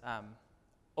guess,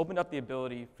 opened up the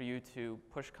ability for you to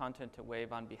push content to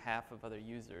Wave on behalf of other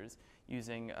users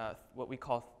using what we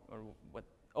call, or what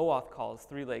OAuth calls,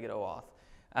 three-legged OAuth.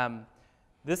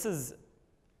 This is,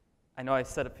 I know I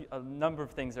said a number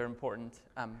of things are important,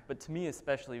 but to me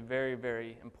especially very,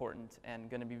 very important and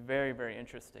going to be very, very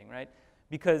interesting, right?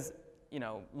 Because,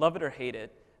 love it or hate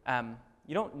it,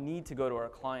 you don't need to go to our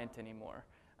client anymore.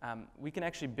 We can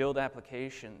actually build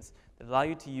applications that allow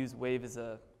you to use Wave as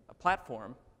a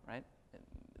platform, right?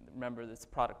 Remember this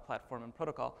product, platform, and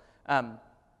protocol,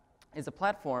 is a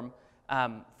platform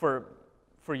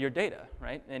for your data,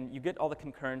 right? And you get all the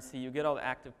concurrency, you get all the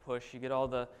active push, you get all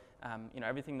the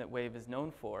everything that Wave is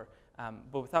known for,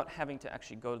 but without having to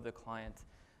actually go to the client.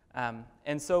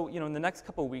 And so, in the next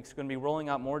couple of weeks, we're going to be rolling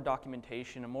out more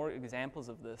documentation and more examples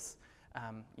of this,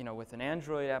 with an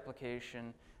Android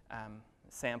application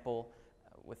sample,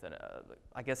 with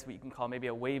I guess what you can call maybe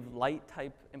a Wave Lite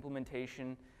type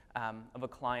implementation of a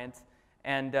client.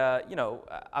 And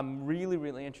I'm really,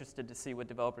 really interested to see what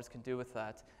developers can do with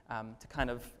that to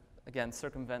kind of, again,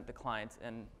 circumvent the client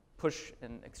and push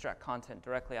and extract content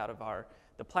directly out of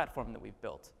the platform that we've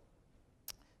built.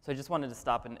 So I just wanted to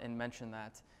stop and mention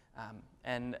that.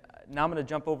 And now I'm going to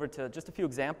jump over to just a few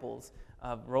examples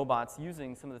of robots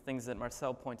using some of the things that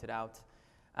Marcel pointed out.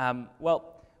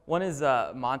 Well, one is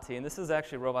Monty, and this is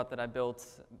actually a robot that I built,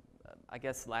 I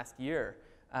guess, last year.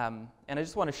 And I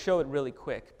just want to show it really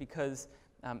quick because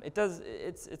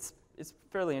it's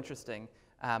fairly interesting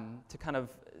to kind of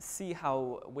see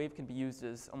how Wave can be used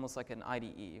as almost like an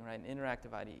IDE, right, an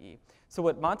interactive IDE. So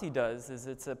what Monty does is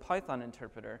it's a Python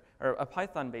interpreter, or a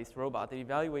Python-based robot that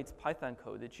evaluates Python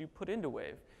code that you put into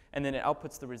Wave, and then it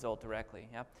outputs the result directly.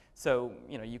 Yeah. So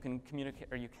you can communicate,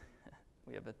 or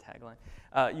we have a tagline.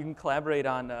 You can collaborate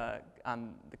on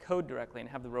the code directly and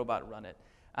have the robot run it.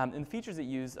 And the features it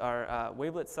use are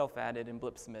wavelet self-added and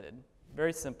blip submitted.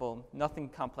 Very simple, nothing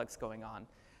complex going on.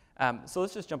 So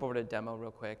let's just jump over to a demo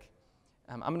real quick.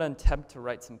 I'm going to attempt to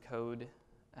write some code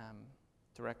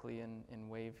directly in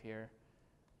Wave here.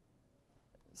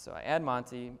 So I add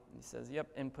Monty. He says, yep,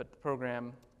 input the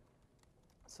program.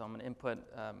 So I'm going to input,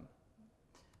 let's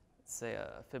say,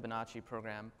 a Fibonacci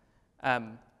program.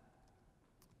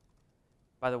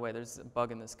 By the way, there's a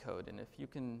bug in this code, and if you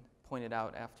can point it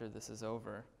out after this is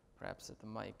over, perhaps at the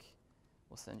mic,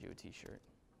 we'll send you a t-shirt.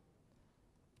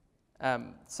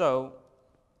 So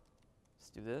let's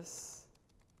do this.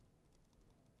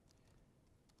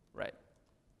 Right.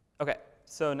 OK,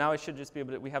 so now I should just be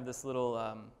able to, we have this little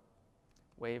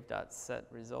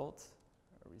wave.setResult,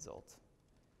 or result.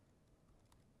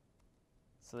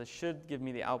 So this should give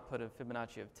me the output of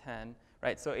Fibonacci of 10.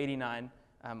 Right, so 89,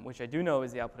 which I do know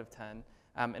is the output of 10.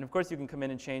 And of course, you can come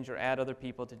in and change or add other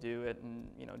people to do it, and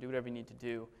do whatever you need to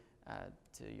do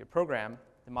to your program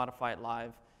to modify it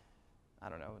live. I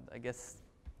don't know. I guess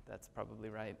that's probably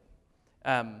right.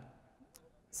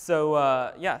 So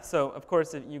of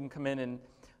course, you can come in and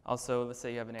also, let's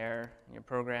say you have an error in your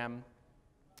program.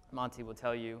 Monty will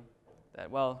tell you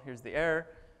that, well, here's the error.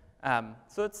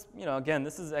 So it's, again,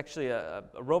 this is actually a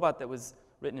robot that was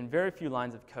written in very few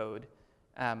lines of code.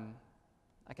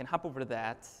 I can hop over to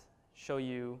that, show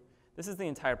you. This is the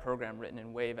entire program written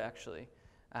in Wave, actually.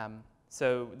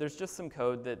 So there's just some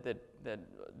code that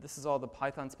this is all the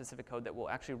Python-specific code that will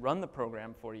actually run the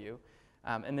program for you.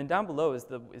 And then down below is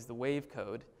the Wave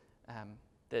code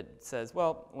that says,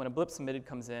 well, when a blip submitted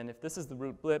comes in, if this is the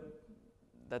root blip,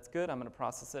 that's good. I'm going to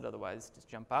process it. Otherwise, just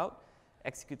jump out,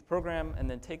 execute the program, and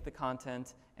then take the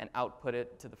content and output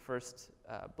it to the first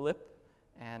blip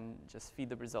and just feed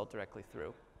the result directly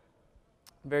through.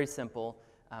 Very simple,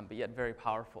 but yet very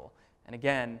powerful. And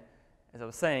again, as I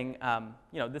was saying,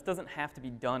 this doesn't have to be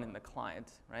done in the client,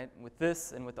 right? With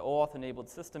this and with the OAuth-enabled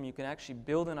system, you can actually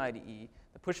build an IDE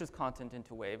that pushes content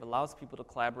into Wave, allows people to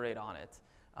collaborate on it,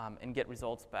 and get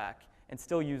results back, and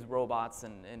still use robots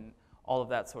and all of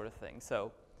that sort of thing.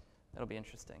 So that'll be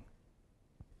interesting.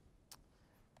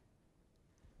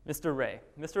 Mr. Ray.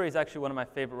 Mr. Ray is actually one of my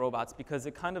favorite robots because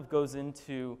it kind of goes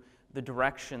into the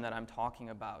direction that I'm talking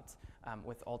about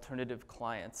with alternative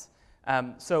clients.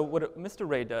 So what Mr.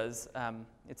 Ray does,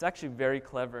 it's actually very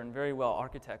clever and very well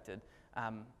architected.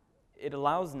 It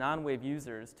allows non-Wave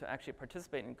users to actually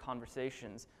participate in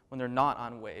conversations when they're not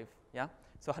on Wave. Yeah.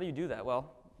 So how do you do that?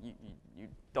 Well,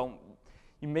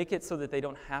 you make it so that they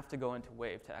don't have to go into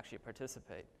Wave to actually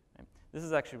participate. Right? This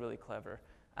is actually really clever.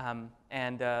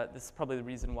 This is probably the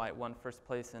reason why it won first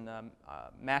place in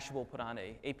Mashable put on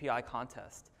a API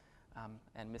contest,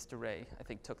 and Mr. Ray, I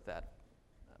think, took that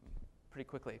pretty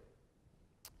quickly.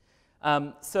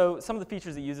 So some of the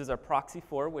features it uses are proxy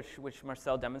for, which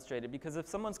Marcel demonstrated, because if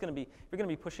someone's going to be, if you're going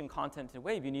to be pushing content to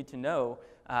Wave, you need to know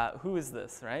who is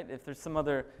this, right? If there's some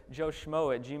other Joe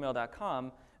Schmo at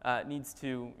gmail.com needs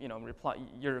to, reply,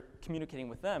 you're communicating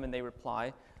with them and they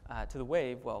reply to the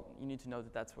Wave, well, you need to know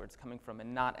that that's where it's coming from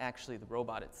and not actually the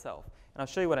robot itself. And I'll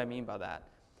show you what I mean by that.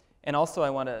 And also I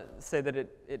want to say that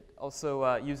it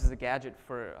also uses a gadget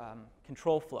for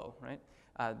control flow, right?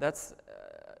 That's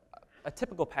a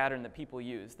typical pattern that people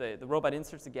use. The robot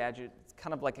inserts a gadget. It's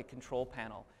kind of like a control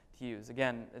panel to use.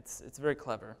 Again, it's very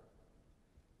clever.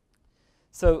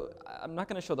 So I'm not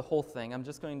going to show the whole thing. I'm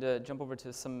just going to jump over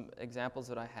to some examples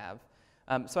that I have.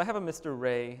 So I have a Mr.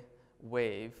 Ray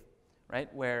Wave,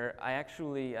 right, where I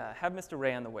actually have Mr.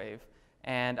 Ray on the Wave,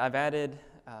 and I've added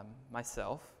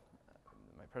myself,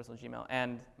 my personal Gmail,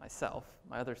 and myself,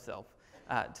 my other self,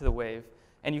 to the Wave.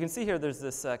 And you can see here there's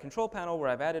this control panel where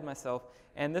I've added myself,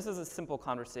 and this is a simple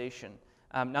conversation.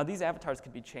 Now these avatars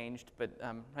could be changed, but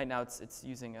right now it's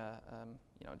using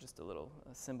just a little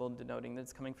symbol denoting that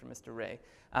it's coming from Mr. Ray.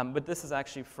 But this is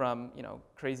actually from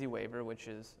Crazy Waver, which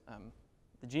is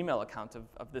the Gmail account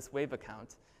of this Wave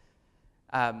account.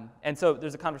 And so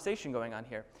there's a conversation going on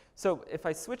here. So if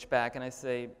I switch back and I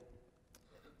say,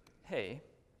 hey,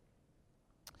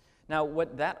 now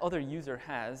what that other user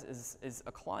has is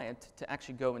a client to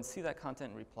actually go and see that content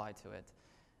and reply to it.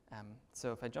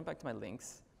 So if I jump back to my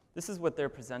links, this is what they're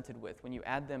presented with when you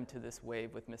add them to this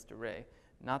Wave with Mr. Ray,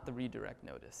 not the redirect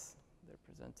notice. They're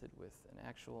presented with an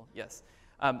actual, yes.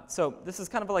 So this is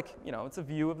kind of like, it's a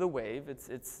view of the Wave.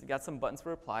 It's got some buttons for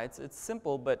reply. It's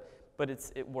simple, but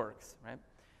it works, right?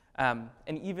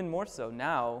 And even more so,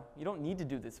 now you don't need to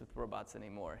do this with robots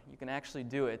anymore. You can actually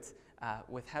do it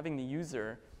with having the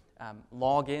user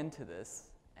log into this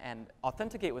and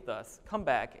authenticate with us, come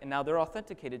back, and now they're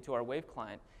authenticated to our Wave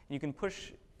client. And you can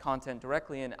push content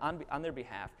directly in on their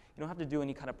behalf. You don't have to do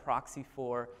any kind of proxy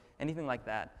for anything like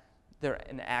that. They're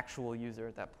an actual user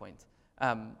at that point.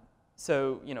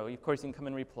 So, of course, you can come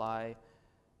and reply,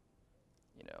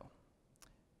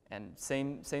 and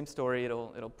same story.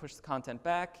 It'll push the content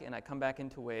back, and I come back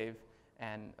into Wave,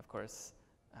 and of course,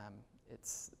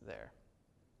 it's there.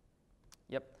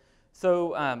 Yep.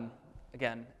 So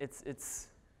again, it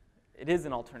is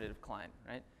an alternative client,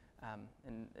 right?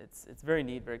 And it's very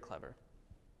neat, very clever.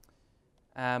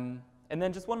 And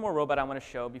then just one more robot I want to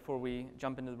show before we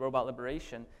jump into the robot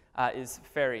liberation is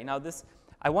Fairy. Now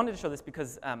I wanted to show this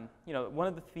because one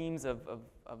of the themes of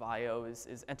I/O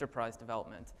is enterprise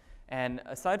development. And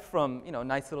aside from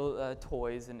nice little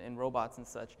toys and robots and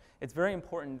such, it's very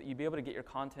important that you be able to get your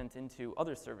content into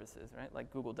other services, right?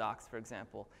 Like Google Docs, for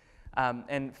example.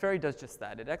 And Fairy does just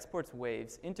that. It exports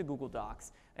waves into Google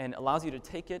Docs and allows you to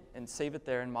take it and save it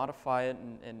there and modify it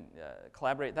and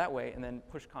collaborate that way and then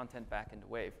push content back into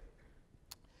Wave.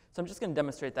 So I'm just going to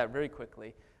demonstrate that very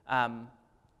quickly.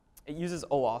 It uses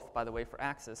OAuth, by the way, for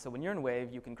access. So when you're in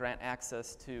Wave, you can grant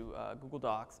access to Google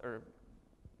Docs or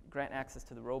grant access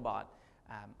to the robot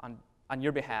on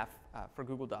your behalf for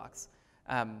Google Docs.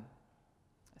 I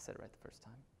said it right the first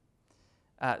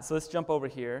time. So let's jump over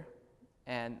here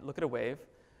and look at a Wave.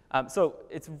 So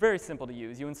it's very simple to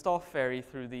use. You install Fairy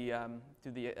through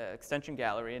the extension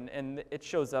gallery, and it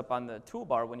shows up on the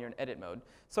toolbar when you're in edit mode.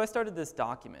 So I started this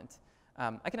document.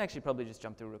 I can actually probably just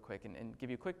jump through real quick and give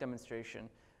you a quick demonstration.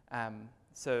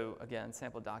 So again,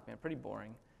 sample document, pretty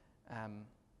boring.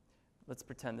 Let's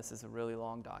pretend this is a really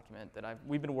long document that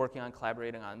we've been working on,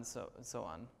 collaborating on, so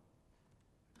on.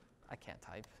 I can't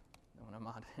type when I'm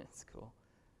on. It's cool.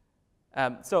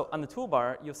 So on the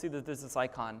toolbar, you'll see that there's this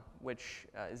icon which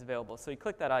is available. So you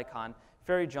click that icon,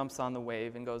 Fairy jumps on the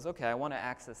Wave and goes, okay, I want to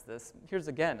access this. Here's,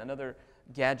 again, another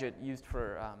gadget used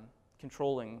for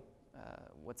controlling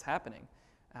what's happening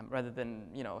rather than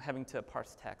having to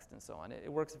parse text and so on.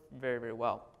 It works very, very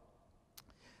well.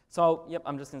 So, yep,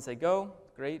 I'm just going to say go.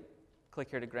 Great. Click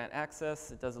here to grant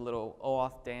access. It does a little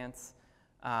OAuth dance.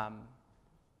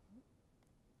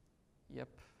 Yep.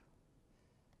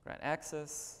 Grant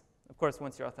access. Of course,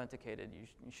 once you're authenticated,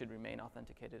 you should remain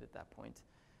authenticated at that point.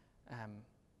 I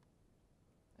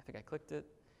think I clicked it.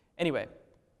 Anyway,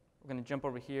 we're going to jump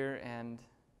over here and,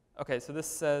 okay, so this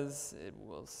says it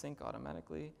will sync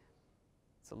automatically.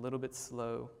 It's a little bit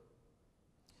slow.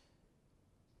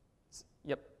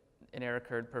 Yep, an error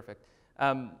occurred, perfect.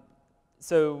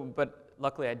 But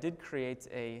luckily I did create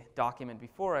a document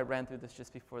before. I ran through this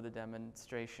just before the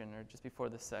demonstration or just before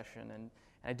the session. And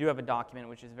I do have a document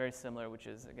which is very similar, which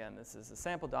is, again, this is a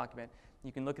sample document.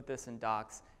 You can look at this in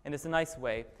docs, and it's a nice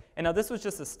way. And now this was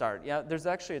just a start. Yeah, there's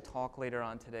actually a talk later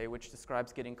on today which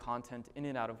describes getting content in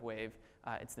and out of Wave.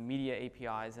 It's the media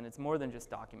APIs, and it's more than just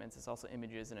documents. It's also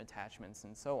images and attachments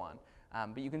and so on.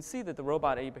 But you can see that the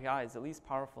robot API is at least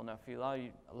powerful enough for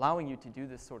allowing you to do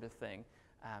this sort of thing,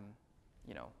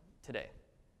 today.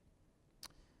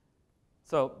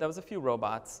 So that was a few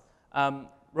robots.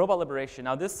 Robot liberation.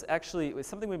 Now this actually was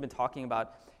something we've been talking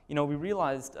about. We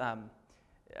realized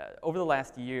over the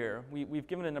last year, we've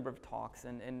given a number of talks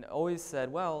and always said,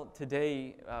 well,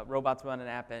 today robots run an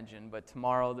app engine, but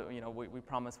tomorrow, we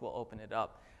promise we'll open it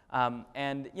up.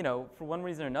 And for one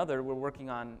reason or another, we're working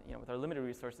on, with our limited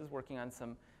resources, working on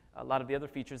a lot of the other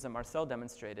features that Marcel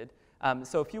demonstrated.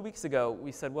 So a few weeks ago,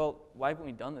 we said, well, why haven't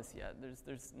we done this yet?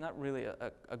 There's not really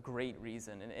a great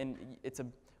reason, and it's a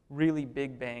really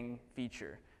big bang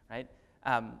feature, right?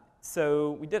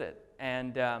 So we did it,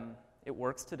 and it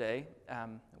works today.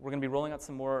 We're going to be rolling out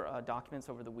some more documents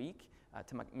over the week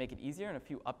to make it easier, and a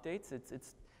few updates.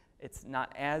 It's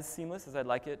not as seamless as I'd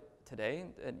like it today,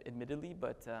 admittedly,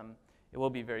 but it will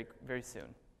be very, very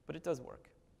soon. But it does work.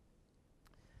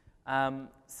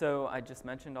 So I just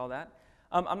mentioned all that.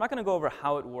 I'm not going to go over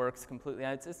how it works completely.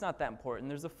 It's not that important.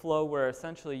 There's a flow where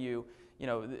essentially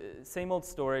same old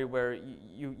story where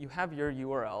you have your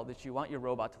URL that you want your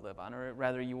robot to live on, or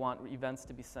rather you want events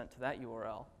to be sent to that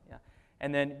URL. Yeah.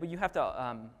 And then, but you have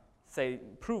to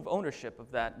prove ownership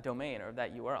of that domain or of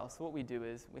that URL. So what we do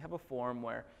is we have a form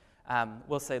where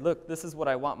we'll say, look, this is what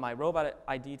I want my robot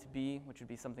ID to be, which would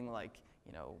be something like,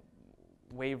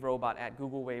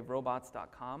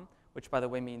 waverobot@googlewaverobots.com, which by the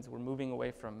way means we're moving away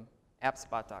from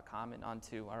appspot.com and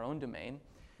onto our own domain.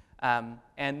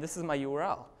 And this is my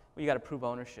URL. Well, you got to prove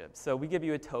ownership. So we give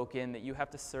you a token that you have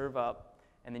to serve up,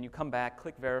 and then you come back,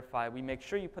 click verify. We make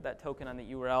sure you put that token on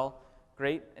the URL.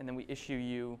 Great. And then we issue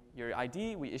you your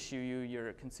ID. We issue you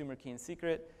your consumer key and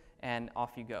secret, and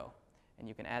off you go. And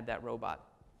you can add that robot.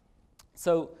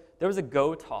 So there was a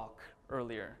Go talk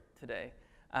earlier today.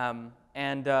 Go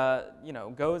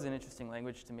is an interesting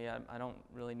language to me. I don't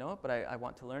really know it, but I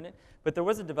want to learn it. But there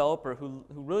was a developer who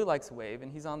really likes Wave, and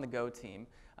he's on the Go team.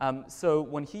 So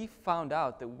when he found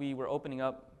out that we were opening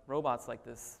up robots like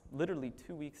this literally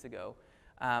 2 weeks ago,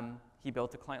 he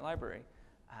built a client library.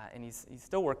 And he's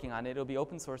still working on it. It'll be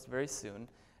open source very soon.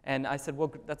 And I said,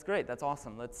 well, that's great. That's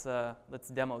awesome. Let's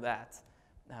demo that.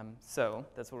 So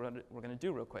that's what we're going to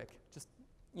do real quick. Just,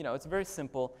 it's a very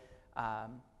simple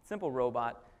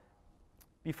robot.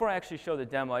 Before I actually show the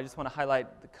demo, I just want to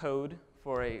highlight the code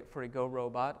for a Go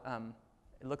robot.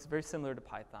 It looks very similar to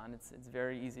Python. It's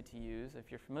very easy to use. If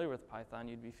you're familiar with Python,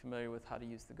 you'd be familiar with how to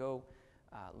use the Go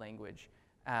language.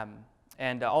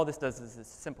 All this does is this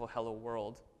simple hello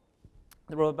world.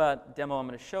 The robot demo I'm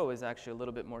going to show is actually a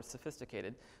little bit more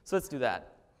sophisticated. So let's do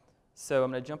that. So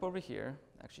I'm going to jump over here,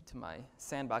 actually to my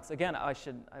sandbox. Again, I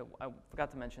forgot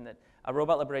to mention that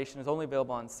robot liberation is only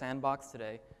available on Sandbox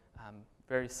today.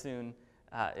 Very soon,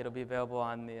 it'll be available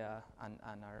on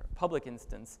our public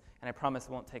instance, and I promise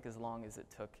it won't take as long as it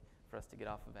took for us to get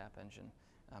off of App Engine.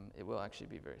 It will actually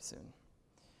be very soon.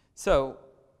 So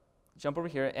jump over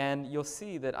here, and you'll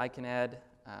see that I can add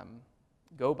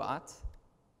GoBot.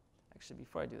 Actually,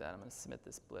 before I do that, I'm going to submit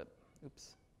this blip.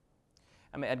 Oops.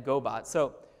 I'm going to add GoBot.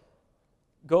 So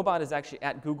GoBot is actually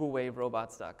at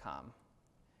googlewaverobots.com.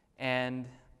 And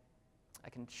I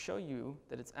can show you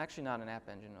that it's actually not an app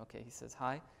engine. OK, he says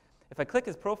hi. If I click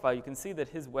his profile, you can see that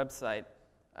his website,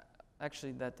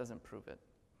 actually, that doesn't prove it.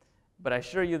 But I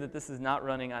assure you that this is not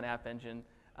running on App Engine.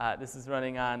 This is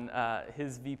running on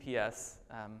his VPS.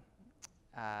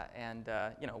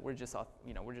 We're just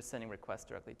sending requests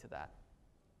directly to that.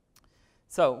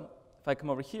 So if I come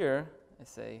over here, I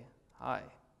say, hi.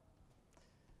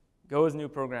 Go is new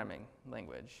programming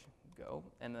language, Go.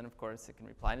 And then, of course, it can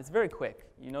reply. And it's very quick.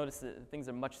 You notice that things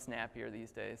are much snappier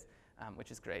these days,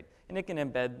 which is great. And it can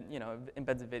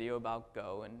embeds a video about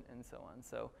Go and so on.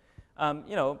 So,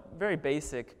 very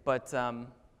basic, but,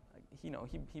 he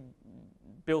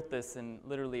built this in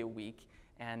literally a week.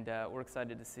 And we're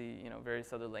excited to see,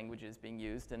 various other languages being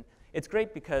used. And it's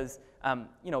great because,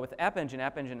 with App Engine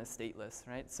is stateless,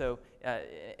 right? So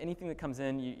anything that comes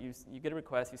in, you get a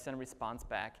request, you send a response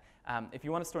back. If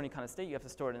you want to store any kind of state, you have to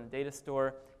store it in the data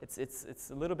store. It's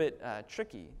a little bit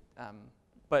tricky.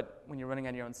 But when you're running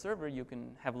on your own server, you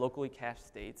can have locally cached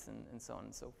states and so on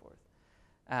and so forth.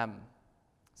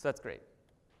 So that's great.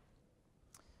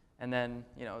 And then,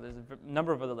 there's a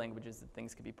number of other languages that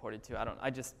things could be ported to. I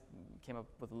just came up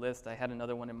with a list. I had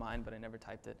another one in mind, but I never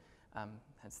typed it.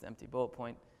 Hence the empty bullet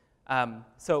point.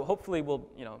 So hopefully we'll,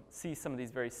 see some of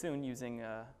these very soon using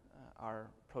our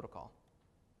protocol.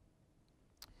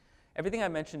 everything I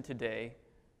mentioned today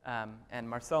and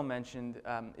Marcel mentioned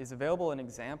is available in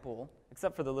example,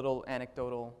 except for the little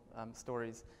anecdotal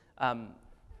stories,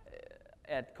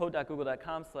 at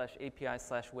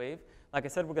code.google.com/API/wave. Like I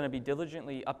said, we're going to be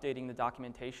diligently updating the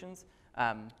documentations,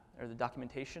 or the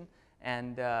documentation,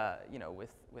 and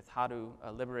with how to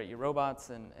liberate your robots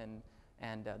and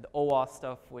the OAuth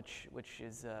stuff, which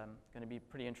is going to be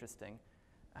pretty interesting.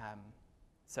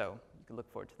 So you can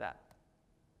look forward to that.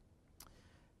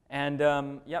 And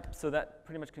yep, so that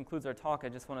pretty much concludes our talk. I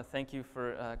just want to thank you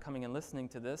for coming and listening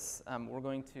to this. We're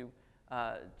going to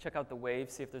check out the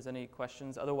wave, see if there's any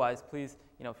questions. Otherwise, please,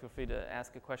 feel free to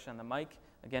ask a question on the mic.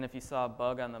 Again, if you saw a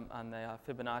bug on the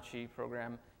Fibonacci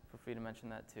program, feel free to mention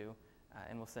that too,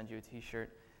 and we'll send you a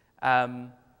T-shirt. Yep,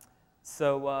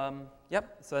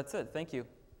 so that's it. Thank you.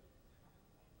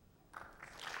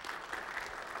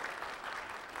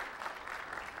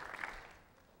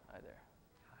 Hi there.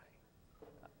 Hi.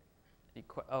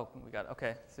 Oh, we got it.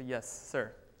 Okay, so yes,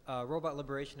 sir. Robot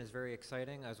liberation is very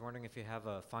exciting. I was wondering if you have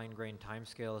a fine-grained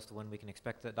timescale as to when we can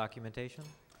expect that documentation?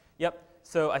 Yep.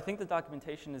 So I think the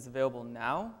documentation is available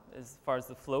now as far as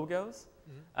the flow goes.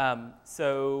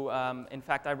 Mm-hmm. In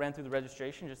fact, I ran through the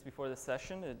registration just before the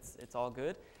session. It's all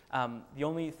good. The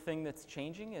only thing that's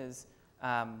changing is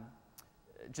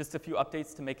just a few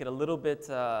updates to make it a little bit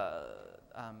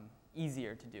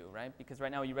easier to do, right? Because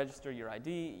right now you register your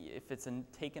ID. If it's a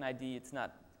taken ID, it's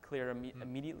not clear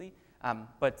immediately.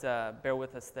 But bear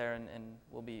with us there, and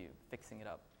we'll be fixing it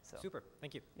up. So. Super.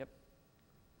 Thank you. Yep.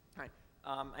 Hi.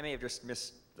 I may have just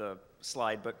missed the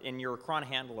slide, but in your cron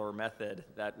handler method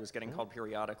that was getting called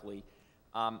periodically,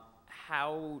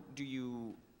 how do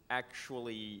you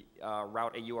actually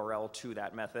route a URL to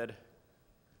that method?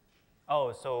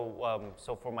 Oh,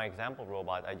 so for my example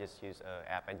robot, I just use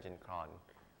app engine cron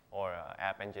or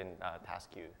app engine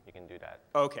task queue. You can do that.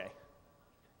 Okay.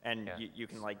 And yeah. you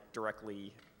can like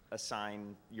directly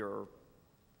assign your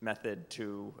method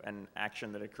to an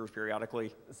action that occurs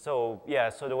periodically? So yeah,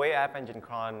 so the way App Engine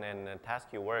cron and task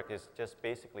queue work is just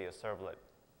basically a servlet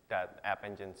that App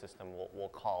Engine system will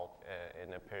call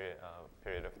in a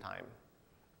period of time.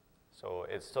 So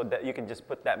it's so that you can just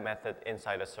put that method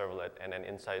inside a servlet, and then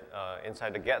inside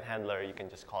the get handler, you can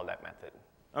just call that method.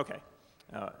 Okay,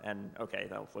 I'll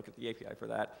look at the API for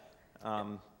that.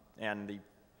 And the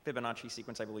Fibonacci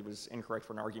sequence, I believe, was incorrect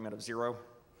for an argument of 0.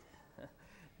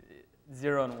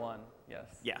 0 and 1,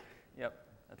 yes. Yeah. Yep,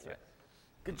 that's right.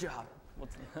 Good job.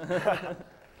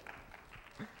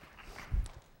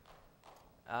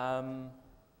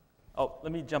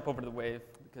 Let me jump over to the wave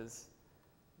because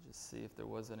just see if there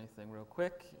was anything real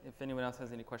quick. If anyone else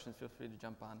has any questions, feel free to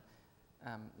jump on.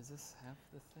 Does this have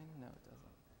the thing? No, it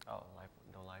doesn't. Oh,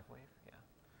 no live wave? Yeah.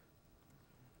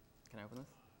 Can I open this?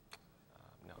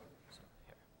 No. So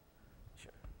here.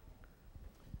 Sure.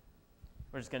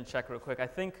 We're just going to check real quick. I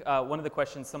think one of the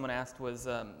questions someone asked was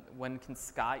when can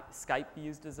Skype be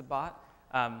used as a bot?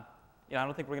 I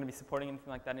don't think we're going to be supporting anything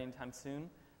like that anytime soon,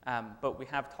 but we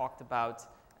have talked about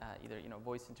either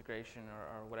voice integration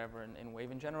or whatever in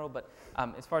Wave in general. But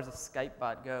as far as a Skype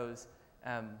bot goes,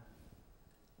 I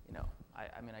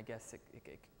guess it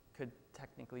could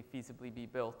technically feasibly be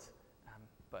built,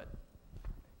 but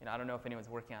I don't know if anyone's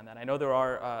working on that. I know there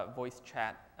are voice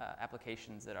chat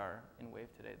applications that are in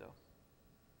Wave today, though.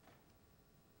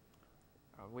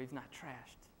 Wave's not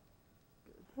trashed.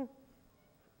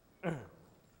 Good.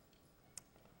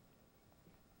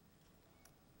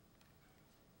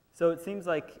 So it seems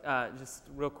like, just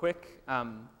real quick, I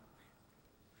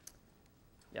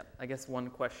guess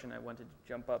one question I wanted to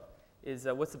jump up is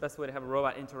what's the best way to have a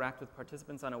robot interact with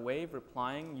participants on a wave,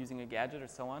 replying, using a gadget, or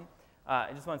so on?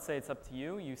 I just want to say it's up to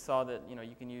you. You saw that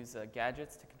you can use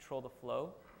gadgets to control the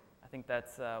flow. I think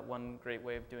that's one great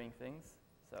way of doing things.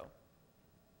 So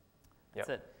that's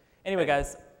it. Anyway,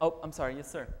 guys. Oh, I'm sorry. Yes,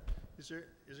 sir. Is there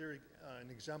an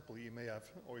example you may have,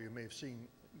 or you may have seen,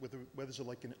 where there's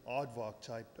like an aardvark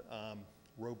type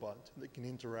robot that can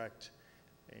interact?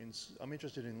 And I'm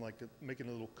interested in making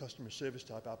a little customer service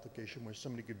type application where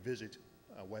somebody could visit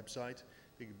a website,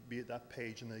 they could be at that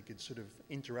page, and they could sort of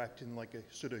interact in like a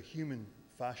sort of human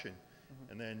fashion,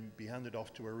 and then be handed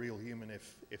off to a real human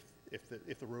if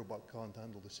the robot can't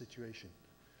handle the situation.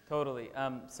 Totally.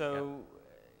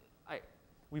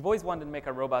 We've always wanted to make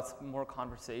our robots more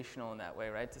conversational in that way,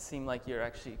 right? To seem like you're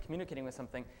actually communicating with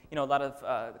something. A lot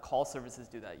of call services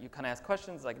do that. You kind of ask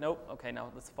questions like, nope, okay,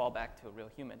 now let's fall back to a real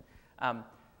human.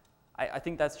 I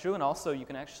think that's true, and also you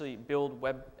can actually build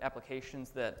web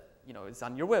applications that is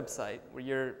on your website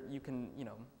where you can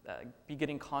be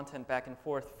getting content back and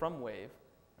forth from Wave,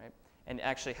 right? and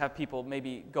actually have people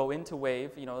maybe go into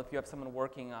Wave. You know, if you have someone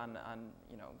working on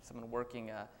you know, someone working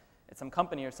at some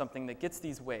company or something that gets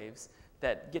these waves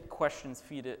that get questions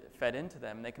fed into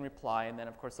them, and they can reply, and then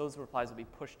of course those replies will be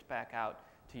pushed back out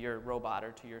to your robot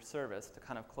or to your service to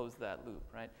kind of close that loop,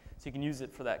 right? So you can use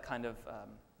it for that kind of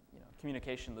you know,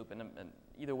 communication loop, and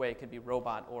either way it could be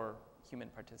robot or human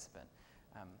participant.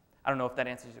 I don't know if that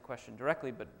answers your question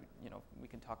directly, but you know, we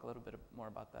can talk a little bit more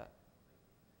about that.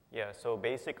 Yeah, so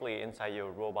basically inside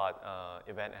your robot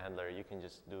event handler, you can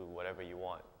just do whatever you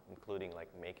want, including like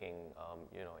making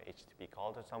you know, HTTP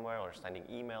calls to somewhere or sending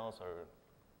emails or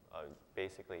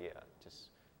basically, yeah, just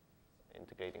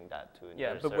integrating that to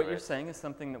yeah, your but what you're service. saying is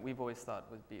something that we've always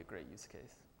thought would be a great use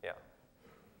case. Yeah.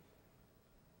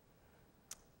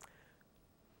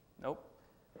 Nope.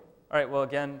 All right, well,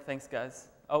 again, thanks, guys.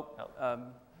 Oh, Oh.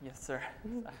 yes, sir.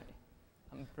 Sorry.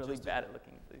 I'm really bad at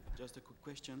looking at these. Just a quick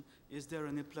question. Is there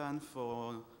any plan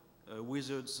for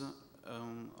wizards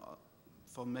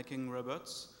for making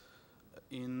robots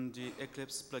in the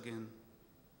Eclipse plugin?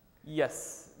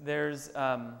 Yes, there's,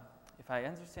 if I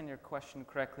understand your question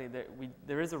correctly,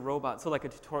 there is a robot, so like a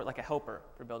tutorial, like a helper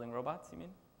for building robots, you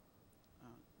mean?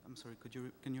 I'm sorry,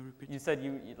 can you repeat? You said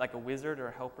you like a wizard or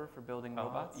a helper for building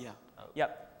robots? Yeah.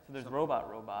 Yep, so there's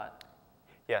robot.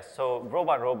 Yes, so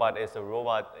robot is a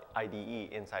robot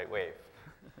IDE inside Wave.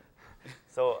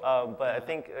 So, but I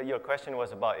think your question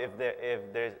was about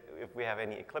if we have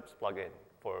any Eclipse plugin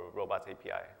for robots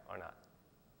API or not,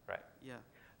 right? Yeah.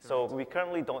 So we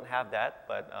currently don't have that,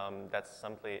 but that's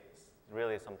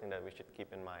really something that we should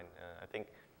keep in mind. I think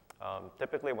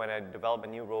typically when I develop a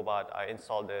new robot, I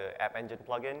install the App Engine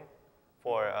plugin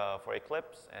for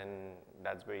Eclipse, and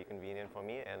that's very convenient for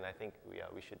me. And I think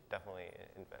we should definitely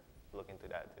look into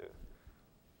that too.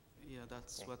 Yeah,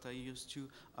 that's what I used to.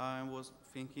 I was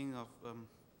thinking of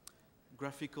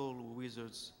graphical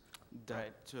wizards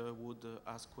that would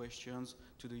ask questions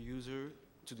to the user,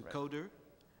 to the coder,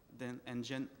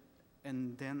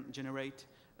 and then generate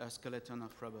a skeleton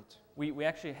of robot. We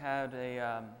actually had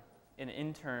an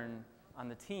intern on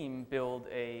the team build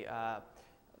a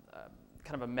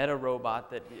kind of a meta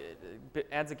robot that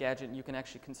adds a gadget, and you can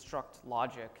actually construct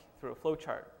logic through a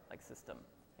flowchart like system.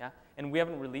 Yeah, and we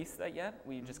haven't released that yet.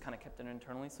 We just kind of kept it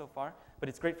internally so far. But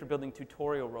it's great for building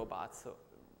tutorial robots. So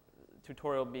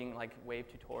tutorial being like Wave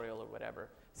tutorial or whatever.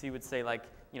 So you would say like,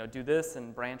 you know, do this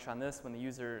and branch on this when the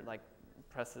user like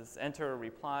presses enter or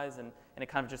replies, and it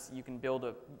kind of just, you can build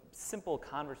a simple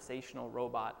conversational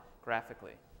robot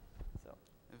graphically. So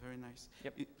Very nice.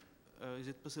 Yep. Is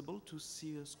it possible to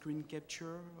see a screen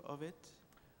capture of it?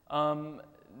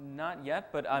 Not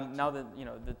yet, but now that you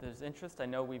know that there's interest, I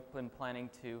know we've been planning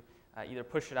to either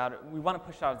push it out. We want to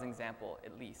push it out as an example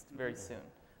at least very soon.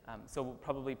 So we'll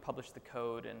probably publish the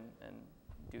code and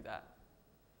do that.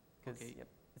 Okay. Yep,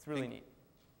 it's really neat.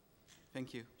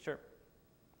 Thank you. Sure.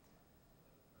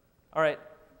 All right.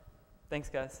 Thanks,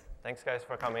 guys. Thanks, guys,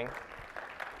 for coming.